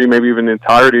career or maybe even the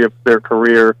entirety of their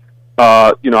career,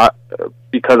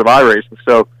 because of iRacing.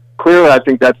 So clearly I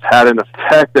think that's had an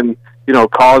effect and,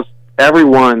 caused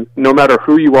everyone, no matter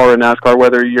who you are in NASCAR,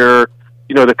 whether you're,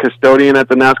 the custodian at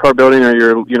the NASCAR building or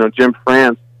you're, Jim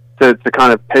France, to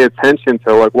kind of pay attention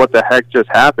to, like, what the heck just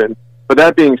happened. But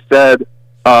that being said,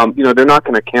 they're not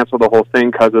going to cancel the whole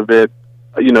thing because of it.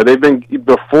 They've been,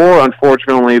 before,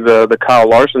 unfortunately, the Kyle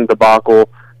Larson debacle,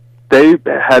 they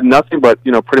had nothing but,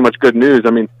 you know, pretty much good news.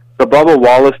 I mean, the Bubba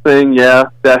Wallace thing, yeah,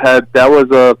 that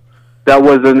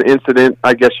was an incident,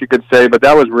 I guess you could say, but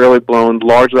that was really blown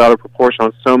largely out of proportion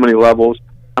on so many levels.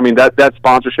 I mean, that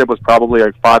sponsorship was probably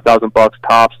like $5,000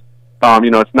 tops. You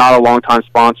know, it's not a long-time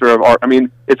sponsor of I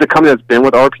mean, it's a company that's been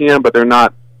with RPM, but they're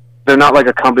not like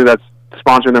a company that's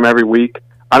sponsoring them every week.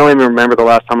 I don't even remember the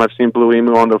last time I've seen Blue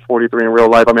Emu on the 43 in real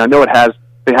life. I mean, I know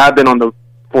they have been on the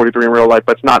 43 in real life,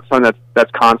 but it's not something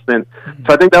that's constant.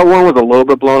 So I think that one was a little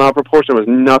bit blown out of proportion. It was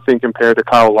nothing compared to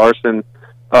Kyle Larson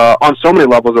on so many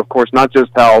levels, of course, not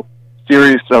just how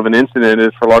serious of an incident it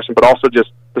is for Larson, but also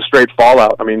just the straight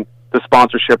fallout. I mean, the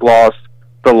sponsorship loss,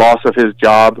 the loss of his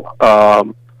job.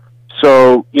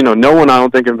 So, you know, no one, I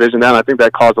don't think, envisioned that. And I think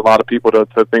that caused a lot of people to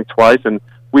think twice. And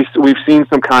we've seen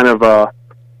some kind of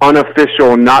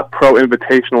unofficial, not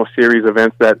pro-invitational series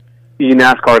events that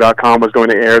eNASCAR.com was going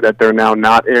to air that they're now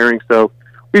not airing. So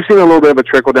we've seen a little bit of a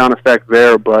trickle-down effect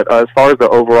there. But as far as the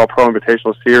overall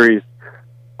pro-invitational series,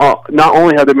 not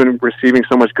only have they been receiving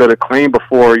so much good acclaim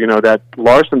before, you know, that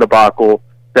Larson debacle,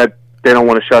 that they don't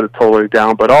want to shut it totally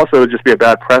down, but also it would just be a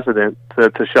bad precedent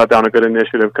to shut down a good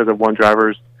initiative because of one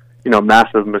driver's, you know,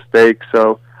 massive mistake.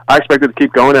 So I expect it to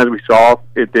keep going as we saw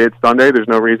it did Sunday. There's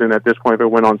no reason at this point if it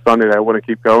went on Sunday that it wouldn't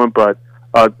keep going, but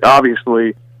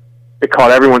obviously it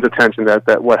caught everyone's attention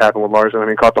that what happened with Larson. I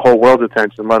mean, it caught the whole world's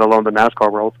attention, let alone the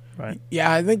NASCAR world. Right.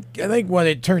 Yeah, I think what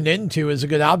it turned into is a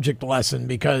good object lesson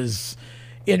because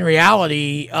in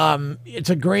reality, it's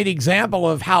a great example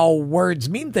of how words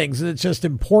mean things. And it's just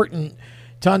important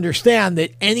to understand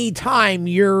that any time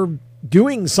you're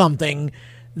doing something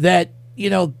that, you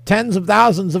know, tens of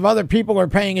thousands of other people are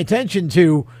paying attention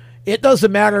to, it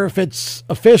doesn't matter if it's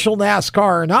official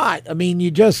NASCAR or not. I mean,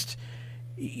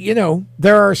 you know,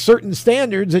 there are certain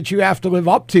standards that you have to live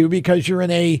up to because you're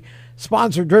in a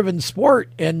sponsor-driven sport.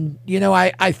 And, you know,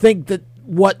 I think that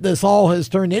what this all has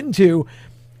turned into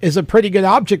is a pretty good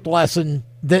object lesson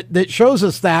that shows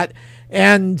us that.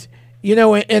 And, you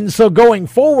know, and so going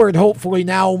forward, hopefully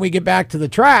now when we get back to the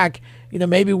track, you know,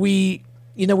 maybe we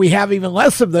have even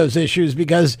less of those issues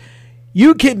because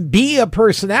you can be a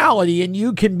personality and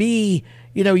you can be,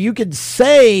 you know, you can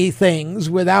say things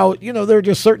without, you know, there are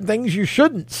just certain things you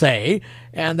shouldn't say.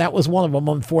 And that was one of them,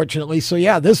 unfortunately. So,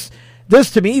 yeah, this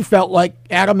to me felt like,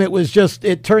 Adam,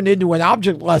 it turned into an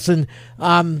object lesson.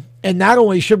 And not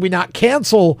only should we not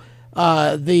cancel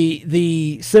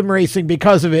the sim racing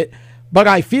because of it, but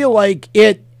I feel like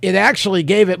it actually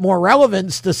gave it more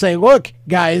relevance to say, look,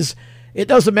 guys, it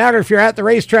doesn't matter if you're at the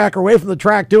racetrack or away from the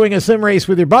track doing a sim race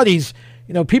with your buddies.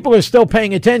 You know, people are still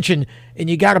paying attention, and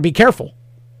you got to be careful.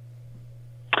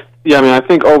 Yeah, I mean, I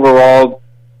think overall,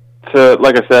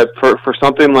 like I said, for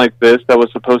something like this that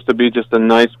was supposed to be just a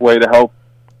nice way to help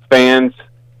fans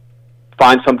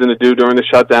find something to do during the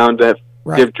shutdown, to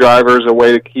give drivers a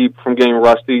way to keep from getting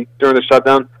rusty during the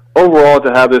shutdown. Overall,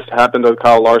 to have this happen to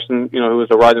Kyle Larson, you know, who was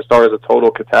a rising star, is a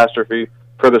total catastrophe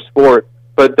for the sport.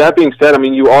 But that being said, I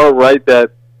mean, you are right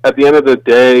that at the end of the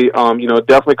day, you know, it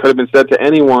definitely could have been said to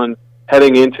anyone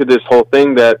heading into this whole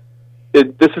thing that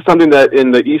this is something that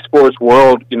in the esports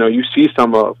world, you know, you see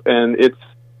some of. And it's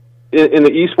in the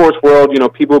esports world, you know,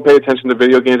 people who pay attention to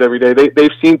video games every day, they've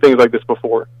seen things like this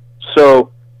before.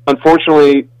 So,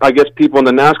 unfortunately, I guess people in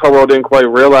the NASCAR world didn't quite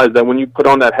realize that when you put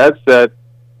on that headset,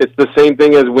 it's the same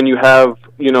thing as when you have,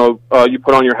 you know, you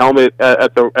put on your helmet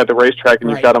at the racetrack and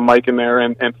you've got a mic in there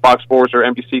and Fox Sports or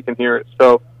NBC can hear it.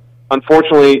 So,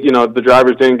 unfortunately, you know, the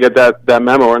drivers didn't get that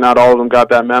memo, or not all of them got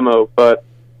that memo. But,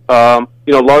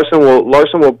 you know,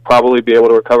 Larson will probably be able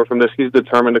to recover from this. He's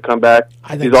determined to come back.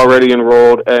 He's already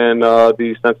enrolled in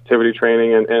the sensitivity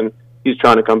training, and he's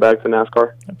trying to come back to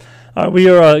NASCAR. We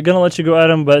are going to let you go,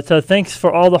 Adam, but thanks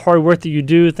for all the hard work that you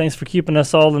do. Thanks for keeping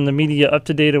us all in the media up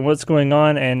to date on what's going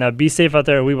on, and be safe out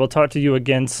there. We will talk to you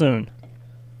again soon.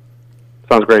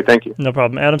 Sounds great. Thank you. No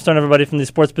problem. Adam Stern, everybody from the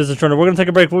Sports Business Journal. We're going to take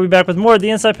a break. We'll be back with more of the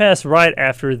Inside Pass right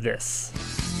after this.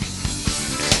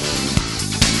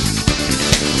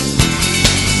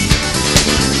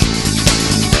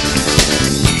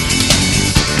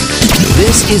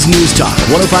 This is News Talk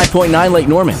 105.9 Lake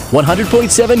Norman,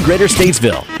 100.7 Greater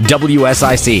Statesville,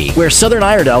 WSIC, where Southern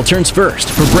Iredell turns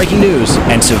first for breaking news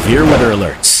and severe weather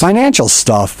alerts. Financial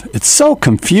stuff, it's so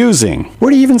confusing. Where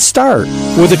do you even start?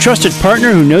 With a trusted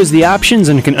partner who knows the options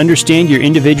and can understand your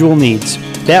individual needs.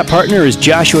 That partner is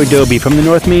Joshua Dobie from the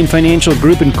North Main Financial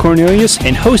Group in Cornelius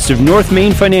and host of North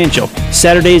Main Financial,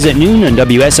 Saturdays at noon on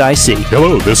WSIC.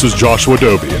 Hello, this is Joshua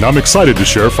Dobie, and I'm excited to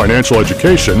share financial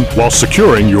education while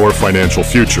securing your financial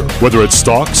financial future. Whether it's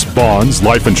stocks, bonds,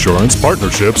 life insurance,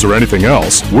 partnerships, or anything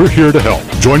else, we're here to help.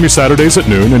 Join me Saturdays at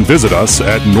noon and visit us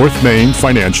at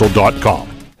northmainfinancial.com.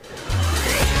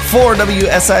 For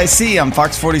WSIC, I'm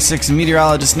Fox 46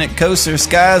 meteorologist Nick Koser.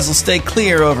 Skies will stay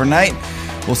clear overnight.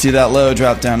 We'll see that low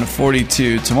drop down to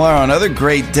 42. Tomorrow, another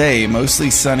great day.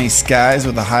 Mostly sunny skies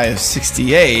with a high of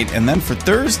 68. And then for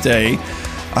Thursday,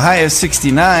 a high of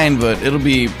 69, but it'll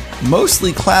be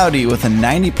mostly cloudy with a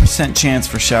 90% chance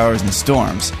for showers and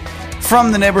storms.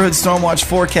 From the Neighborhood Stormwatch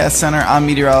Forecast Center, I'm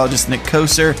meteorologist Nick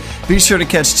Koser. Be sure to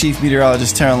catch Chief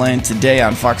Meteorologist Tara Lane today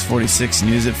on Fox 46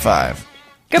 News at 5.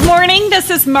 Good morning.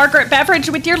 This is Margaret Beveridge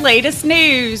with your latest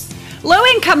news.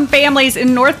 Low-income families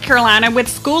in North Carolina with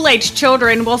school-aged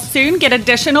children will soon get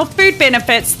additional food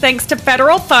benefits thanks to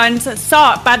federal funds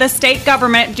sought by the state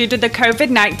government due to the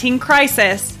COVID-19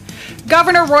 crisis.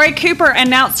 Governor Roy Cooper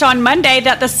announced on Monday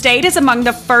that the state is among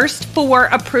the first 4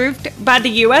 approved by the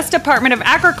U.S. Department of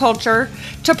Agriculture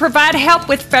to provide help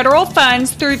with federal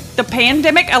funds through the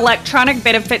Pandemic Electronic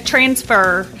Benefit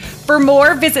Transfer. For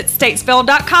more, visit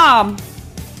statesville.com.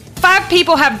 5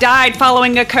 people have died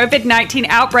following a COVID-19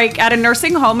 outbreak at a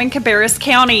nursing home in Cabarrus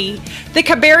County. The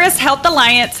Cabarrus Health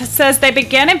Alliance says they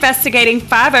began investigating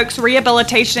Five Oaks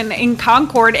Rehabilitation in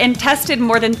Concord and tested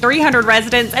more than 300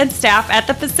 residents and staff at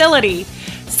the facility.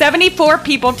 74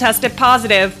 people tested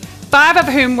positive, 5 of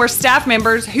whom were staff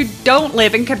members who don't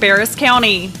live in Cabarrus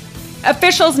County.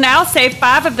 Officials now say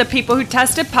 5 of the people who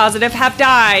tested positive have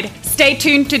died. Stay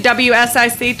tuned to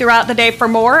WSIC throughout the day for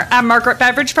more. I'm Margaret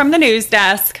Beveridge from the news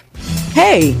desk.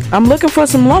 Hey, I'm looking for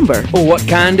some lumber. Well, what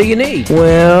kind do you need?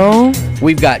 Well,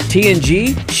 we've got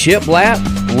T&G, shiplap,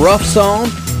 rough sawn,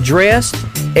 dressed,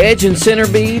 edge and center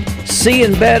bead, C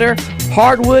and better,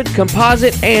 hardwood,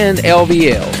 composite, and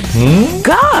LVL.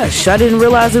 Gosh, I didn't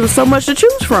realize there was so much to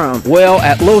choose from. Well,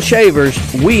 at Little Shavers,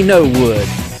 we know wood.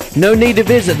 No need to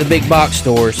visit the big box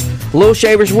stores. Little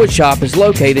Shavers Wood Shop is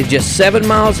located just 7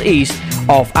 miles east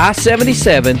off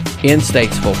I-77 in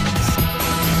Statesville.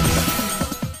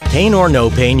 Pain or no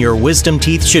pain, your wisdom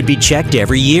teeth should be checked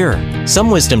every year.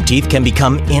 Some wisdom teeth can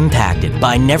become impacted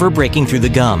by never breaking through the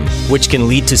gum, which can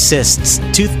lead to cysts,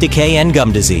 tooth decay, and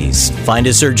gum disease. Find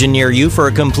a surgeon near you for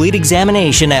a complete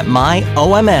examination at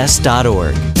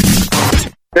myoms.org.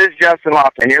 This is Justin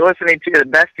Lofton, and you're listening to the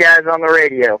best guys on the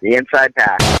radio, the Inside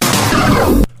Pass.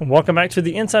 Welcome back to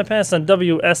the Inside Pass on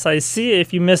WSIC.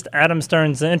 If you missed Adam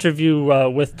Stern's interview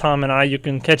with Tom and I, you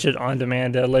can catch it on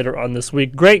demand later on this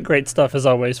week. Great stuff, as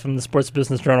always, from the Sports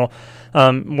Business Journal.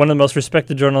 One of the most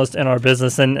respected journalists in our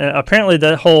business. And apparently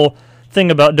that whole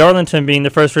thing about Darlington being the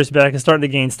first race back is starting to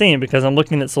gain steam, because I'm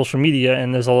looking at social media,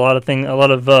 and there's a lot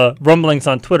of rumblings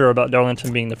on Twitter about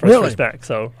Darlington being the first race back,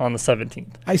 so on the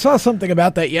 17th. I saw something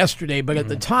about that yesterday, but at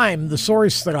the time, the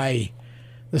source that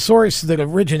was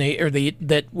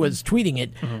tweeting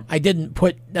it, I didn't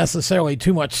put necessarily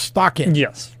too much stock in.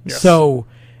 Yes. So,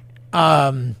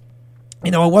 I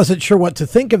wasn't sure what to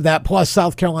think of that. Plus,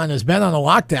 South Carolina's been on a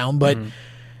lockdown, but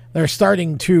they're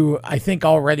starting to, I think,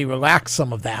 already relax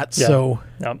some of that. Yeah. So,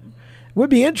 would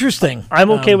be interesting.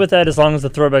 I'm okay with that as long as the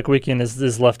throwback weekend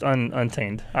is left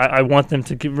untamed. I want them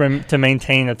to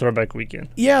maintain a throwback weekend.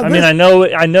 Yeah. I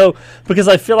know, because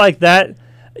I feel like that.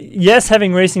 Yes,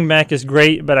 having racing back is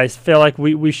great, but I feel like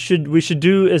we should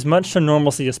do as much to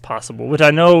normalcy as possible, which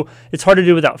I know it's hard to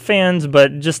do without fans,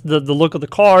 but just the look of the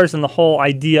cars and the whole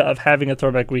idea of having a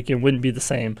throwback weekend wouldn't be the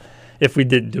same if we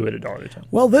didn't do it at Darlington.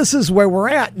 Well, this is where we're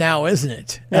at now, isn't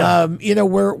it? Yeah.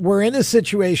 We're in a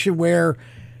situation where,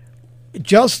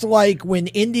 just like when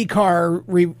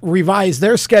IndyCar revised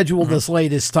their schedule this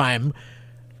latest time,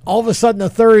 all of a sudden a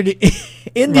third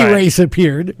Indy race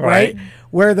appeared, right?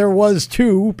 Where there was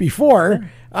 2 before.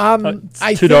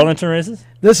 I 2 Darlington races?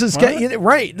 This is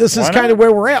right. This is kind of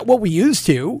where we're at. What we used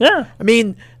to. Yeah. I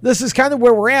mean, this is kind of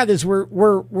where we're at. Is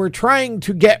we're trying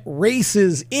to get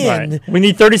races in. Right. We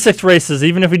need 36 races,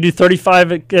 even if we do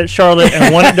 35 at Charlotte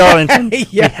and 1 at Darlington. We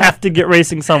have to get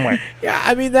racing somewhere. Yeah,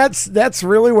 I mean that's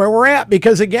really where we're at,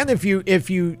 because again, if you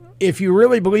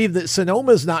really believe that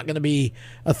Sonoma's not going to be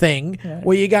a thing,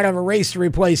 well, you got to have a race to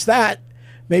replace that.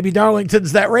 Maybe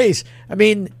Darlington's that race. I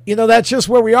mean, that's just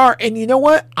where we are. And you know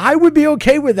what? I would be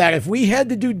okay with that if we had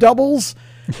to do doubles,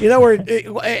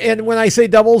 and when I say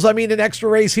doubles, I mean an extra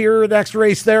race here, an extra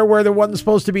race there, where there wasn't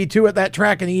supposed to be 2 at that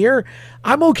track in a year.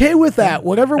 I'm okay with that.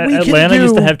 Whatever we can do. Atlanta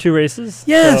used to have 2 races.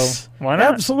 Yes. So why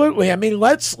not? Absolutely. I mean,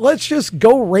 let's just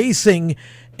go racing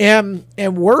and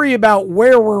worry about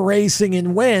where we're racing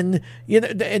and when,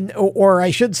 or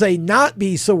I should say, not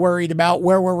be so worried about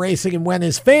where we're racing and when.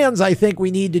 As fans, I think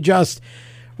we need to just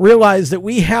realize that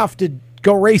we have to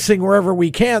go racing wherever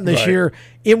we can this year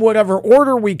in whatever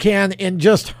order we can, and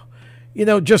just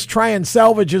try and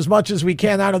salvage as much as we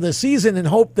can out of the season, and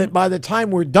hope that by the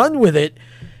time we're done with it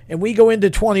and we go into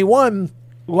 21,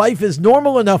 life is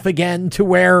normal enough again to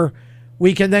where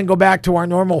we can then go back to our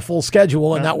normal full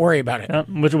schedule and not worry about it. Yeah,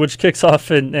 which kicks off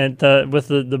with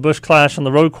the Busch Clash on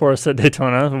the road course at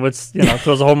Daytona, which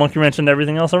throws a whole monkey wrench into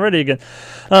everything else already again.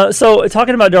 So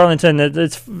talking about Darlington,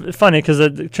 it's funny because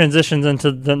it transitions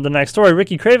into the next story.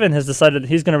 Ricky Craven has decided that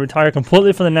he's going to retire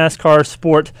completely from the NASCAR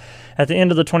sport at the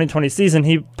end of the 2020 season.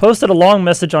 He posted a long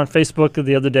message on Facebook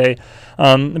the other day,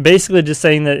 basically just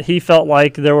saying that he felt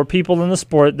like there were people in the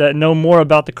sport that know more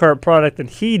about the current product than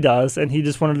he does, and he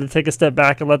just wanted to take a step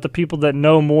back and let the people that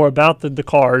know more about the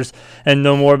cars and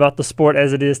know more about the sport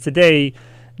as it is today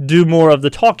do more of the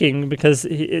talking, because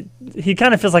he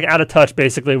kind of feels like out of touch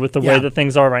basically with the way that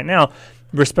things are right now.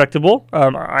 Respectable,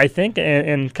 I think,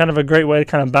 and kind of a great way to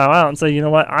kind of bow out and say, you know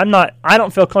what, I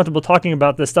don't feel comfortable talking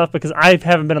about this stuff because I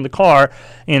haven't been in the car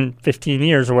in 15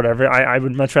 years or whatever. I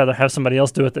would much rather have somebody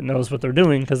else do it that knows what they're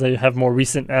doing, because they have more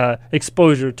recent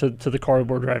exposure to the car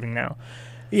we're driving now.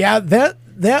 Yeah,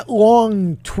 that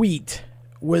long tweet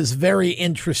was very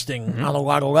interesting on a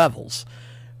lot of levels.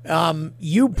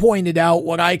 You pointed out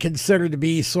what I consider to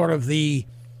be sort of the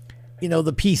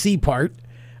PC part.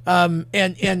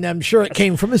 And I'm sure it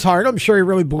came from his heart. I'm sure he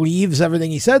really believes everything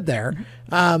he said there.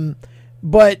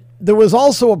 But there was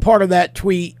also a part of that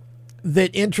tweet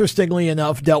that, interestingly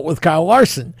enough, dealt with Kyle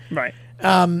Larson. Right.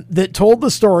 That told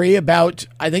the story about,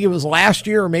 I think it was last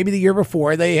year or maybe the year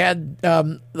before, they had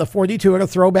the 42 at a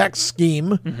throwback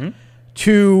scheme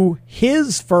to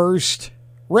his first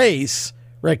race,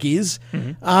 Ricky's.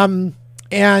 And,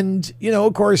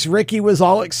 of course, Ricky was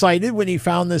all excited when he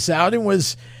found this out and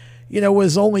was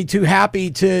only too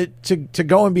happy to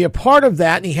go and be a part of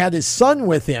that. And he had his son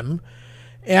with him,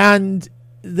 and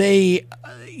they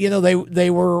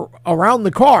were around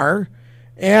the car,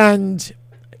 and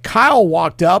Kyle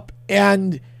walked up,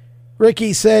 and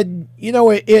Ricky said,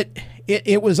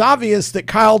 it was obvious that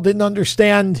Kyle didn't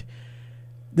understand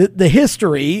the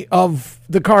history of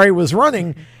the car he was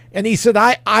running. And he said,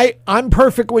 I'm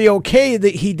perfectly okay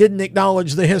that he didn't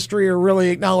acknowledge the history or really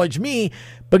acknowledge me,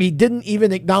 but he didn't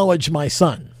even acknowledge my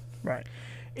son. Right.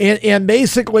 And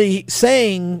basically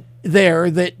saying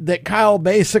there that Kyle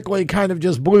basically kind of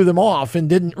just blew them off and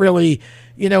didn't really,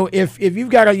 if you've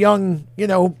got a young,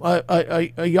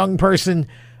 a young person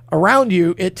around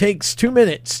you, it takes 2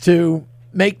 minutes to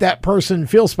make that person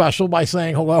feel special by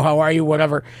saying, hello, how are you,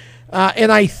 whatever. And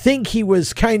I think he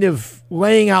was kind of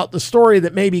laying out the story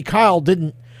that maybe Kyle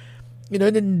didn't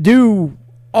do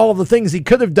all of the things he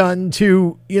could have done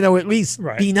to, at least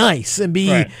be nice and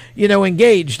be,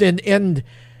 engaged. And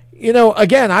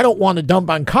again, I don't want to dump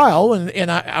on Kyle, and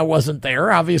I wasn't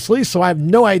there, obviously, so I have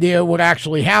no idea what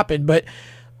actually happened. But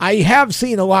I have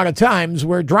seen a lot of times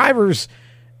where drivers,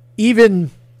 even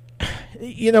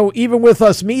with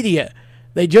us media,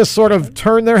 they just sort of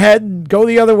turn their head and go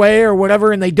the other way or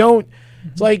whatever, and they don't.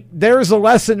 It's like, there's a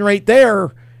lesson right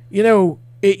there. Ricky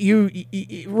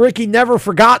never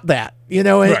forgot that,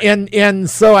 and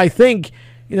so I think,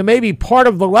 maybe part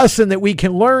of the lesson that we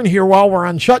can learn here while we're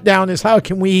on shutdown is how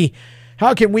can we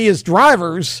as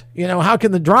drivers, how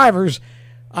can the drivers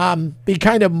be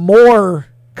kind of more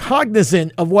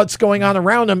cognizant of what's going on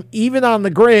around them, even on the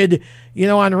grid,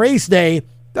 on race day.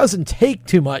 Doesn't take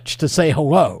too much to say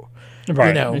hello.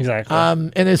 Right, exactly.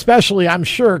 And especially, I'm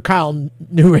sure Kyle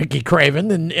knew Ricky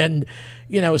Craven, and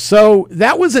so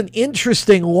that was an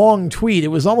interesting long tweet. It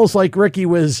was almost like Ricky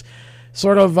was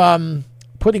sort of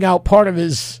putting out part of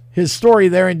his story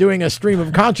there and doing a stream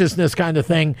of consciousness kind of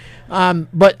thing.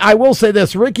 But I will say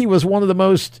this: Ricky was one of the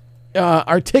most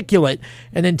articulate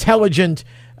and intelligent,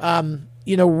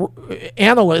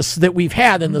 analysts that we've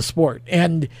had in the sport,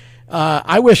 and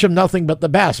I wish him nothing but the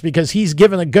best, because he's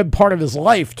given a good part of his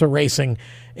life to racing,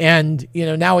 and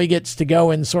now he gets to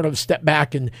go and sort of step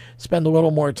back and spend a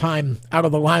little more time out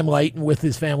of the limelight and with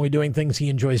his family doing things he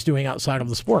enjoys doing outside of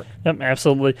the sport. Yep,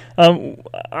 absolutely.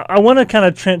 I want to kind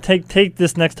of take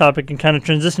this next topic and kind of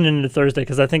transition into Thursday,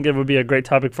 because I think it would be a great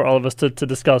topic for all of us to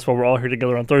discuss while we're all here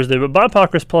together on Thursday. But Bob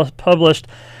Pockrass published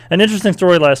an interesting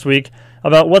story last week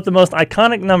about what the most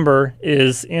iconic number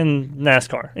is in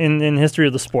NASCAR, in history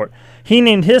of the sport. He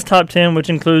named his top 10, which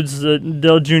includes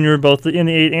Dale Jr., both in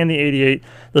the 8 and the 88.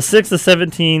 The 6, the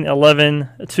 17, 11,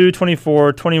 2,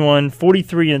 24, 21,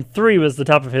 43, and 3 was the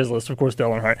top of his list, of course,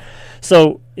 Dale Earnhardt.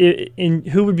 So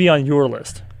who would be on your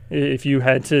list if you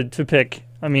had to pick?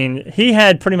 I mean, he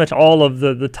had pretty much all of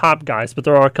the top guys, but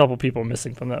there are a couple people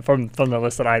missing from that from the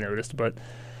list that I noticed.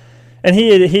 And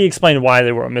he explained why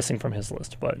they were missing from his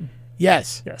list, but...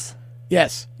 Yes. Yes.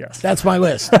 Yes. Yes. That's my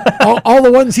list. all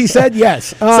the ones he said,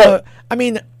 yes. I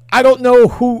mean, I don't know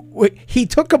who he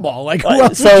took them all. Like, who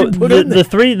else so would you put in there?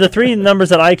 the three numbers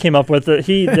that I came up with that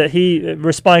he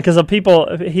responded, because of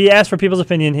people, he asked for people's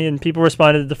opinion, and people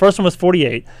responded. The first one was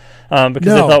 48.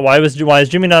 Because they thought, why is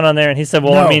Jimmy not on there? And he said,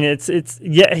 well, I mean, it's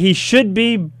he should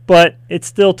be, but it's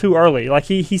still too early. Like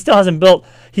he still hasn't built,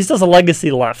 he still has a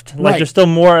legacy left. Like there's still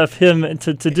more of him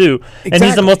to do. Exactly. And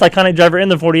he's the most iconic driver in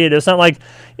the 48. It's not like,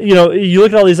 you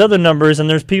look at all these other numbers, and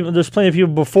there's plenty of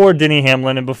people before Denny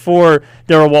Hamlin and before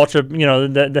Darrell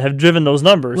Waltrip, that have driven those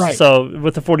numbers. Right. So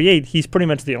with the 48, he's pretty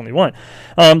much the only one.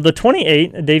 The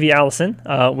 28, Davey Allison,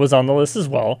 was on the list as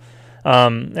well.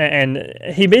 And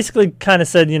he basically kind of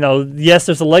said, yes,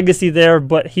 there's a legacy there,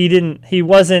 but he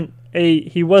wasn't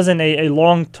a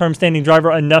long-term standing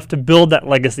driver enough to build that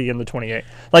legacy in the 28.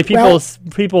 Like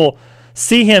people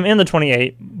see him in the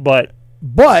 28, but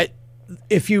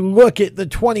if you look at the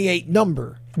 28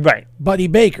 number, right, Buddy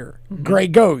Baker, Gray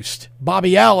Ghost,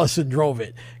 Bobby Allison drove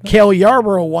it. Cale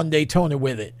Yarborough won Daytona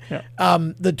with it. Yeah.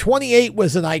 The 28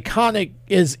 was an iconic.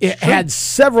 Had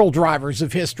several drivers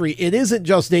of history. It isn't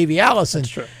just Davey Allison.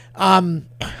 That's true.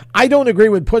 I don't agree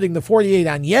with putting the 48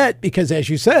 on yet because, as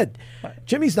you said,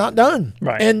 Jimmy's not done.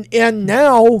 Right. And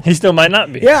now he still might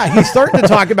not be. Yeah, he's starting to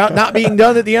talk about not being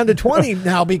done at the end of 20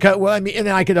 now because and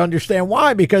I could understand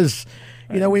why, because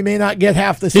we may not get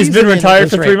half the season. He's been retired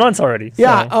for 3 months already. So.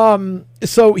 Yeah.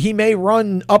 So he may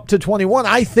run up to 21.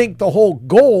 I think the whole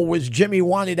goal was Jimmy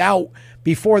wanted out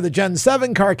before the Gen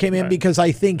 7 car came in because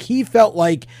I think he felt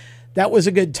like that was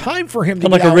a good time for him to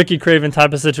get like out. A Ricky Craven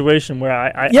type of situation where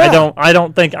I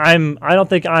don't think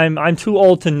I'm too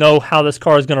old to know how this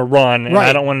car is going to run, and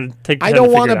I don't want to take. I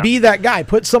don't want to be that guy.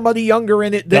 Put somebody younger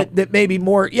in it that may be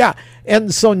more. Yeah,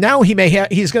 and so now he's going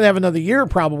to have another year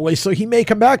probably, so he may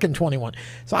come back in 21.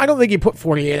 So I don't think he put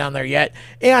 48 on there yet.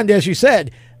 And as you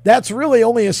said, that's really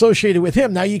only associated with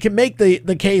him. Now you can make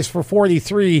the case for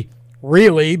 43.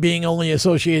 Really being only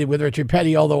associated with Richard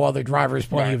Petty, although other drivers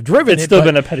plenty have driven it. It's still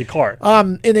been a Petty car.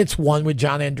 And it's one with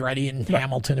John Andretti and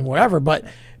Hamilton and whatever. But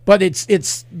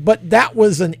that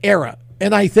was an era.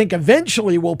 And I think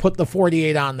eventually we'll put the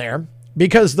 48 on there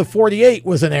because the 48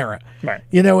 was an era. Right.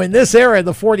 In this era,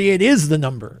 the 48 is the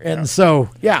number. And so,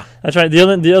 yeah. That's right.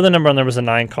 The other number on there was a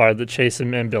 9 car that Chase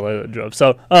and Billy drove.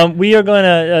 So we are going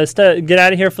to get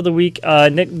out of here for the week.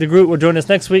 Nick DeGroot will join us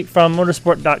next week from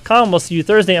motorsport.com. We'll see you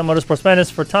Thursday on Motorsports Madness.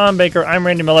 For Tom Baker, I'm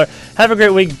Randy Miller. Have a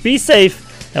great week. Be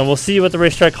safe, and we'll see you at the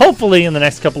racetrack hopefully in the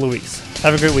next couple of weeks.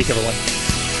 Have a great week, everyone.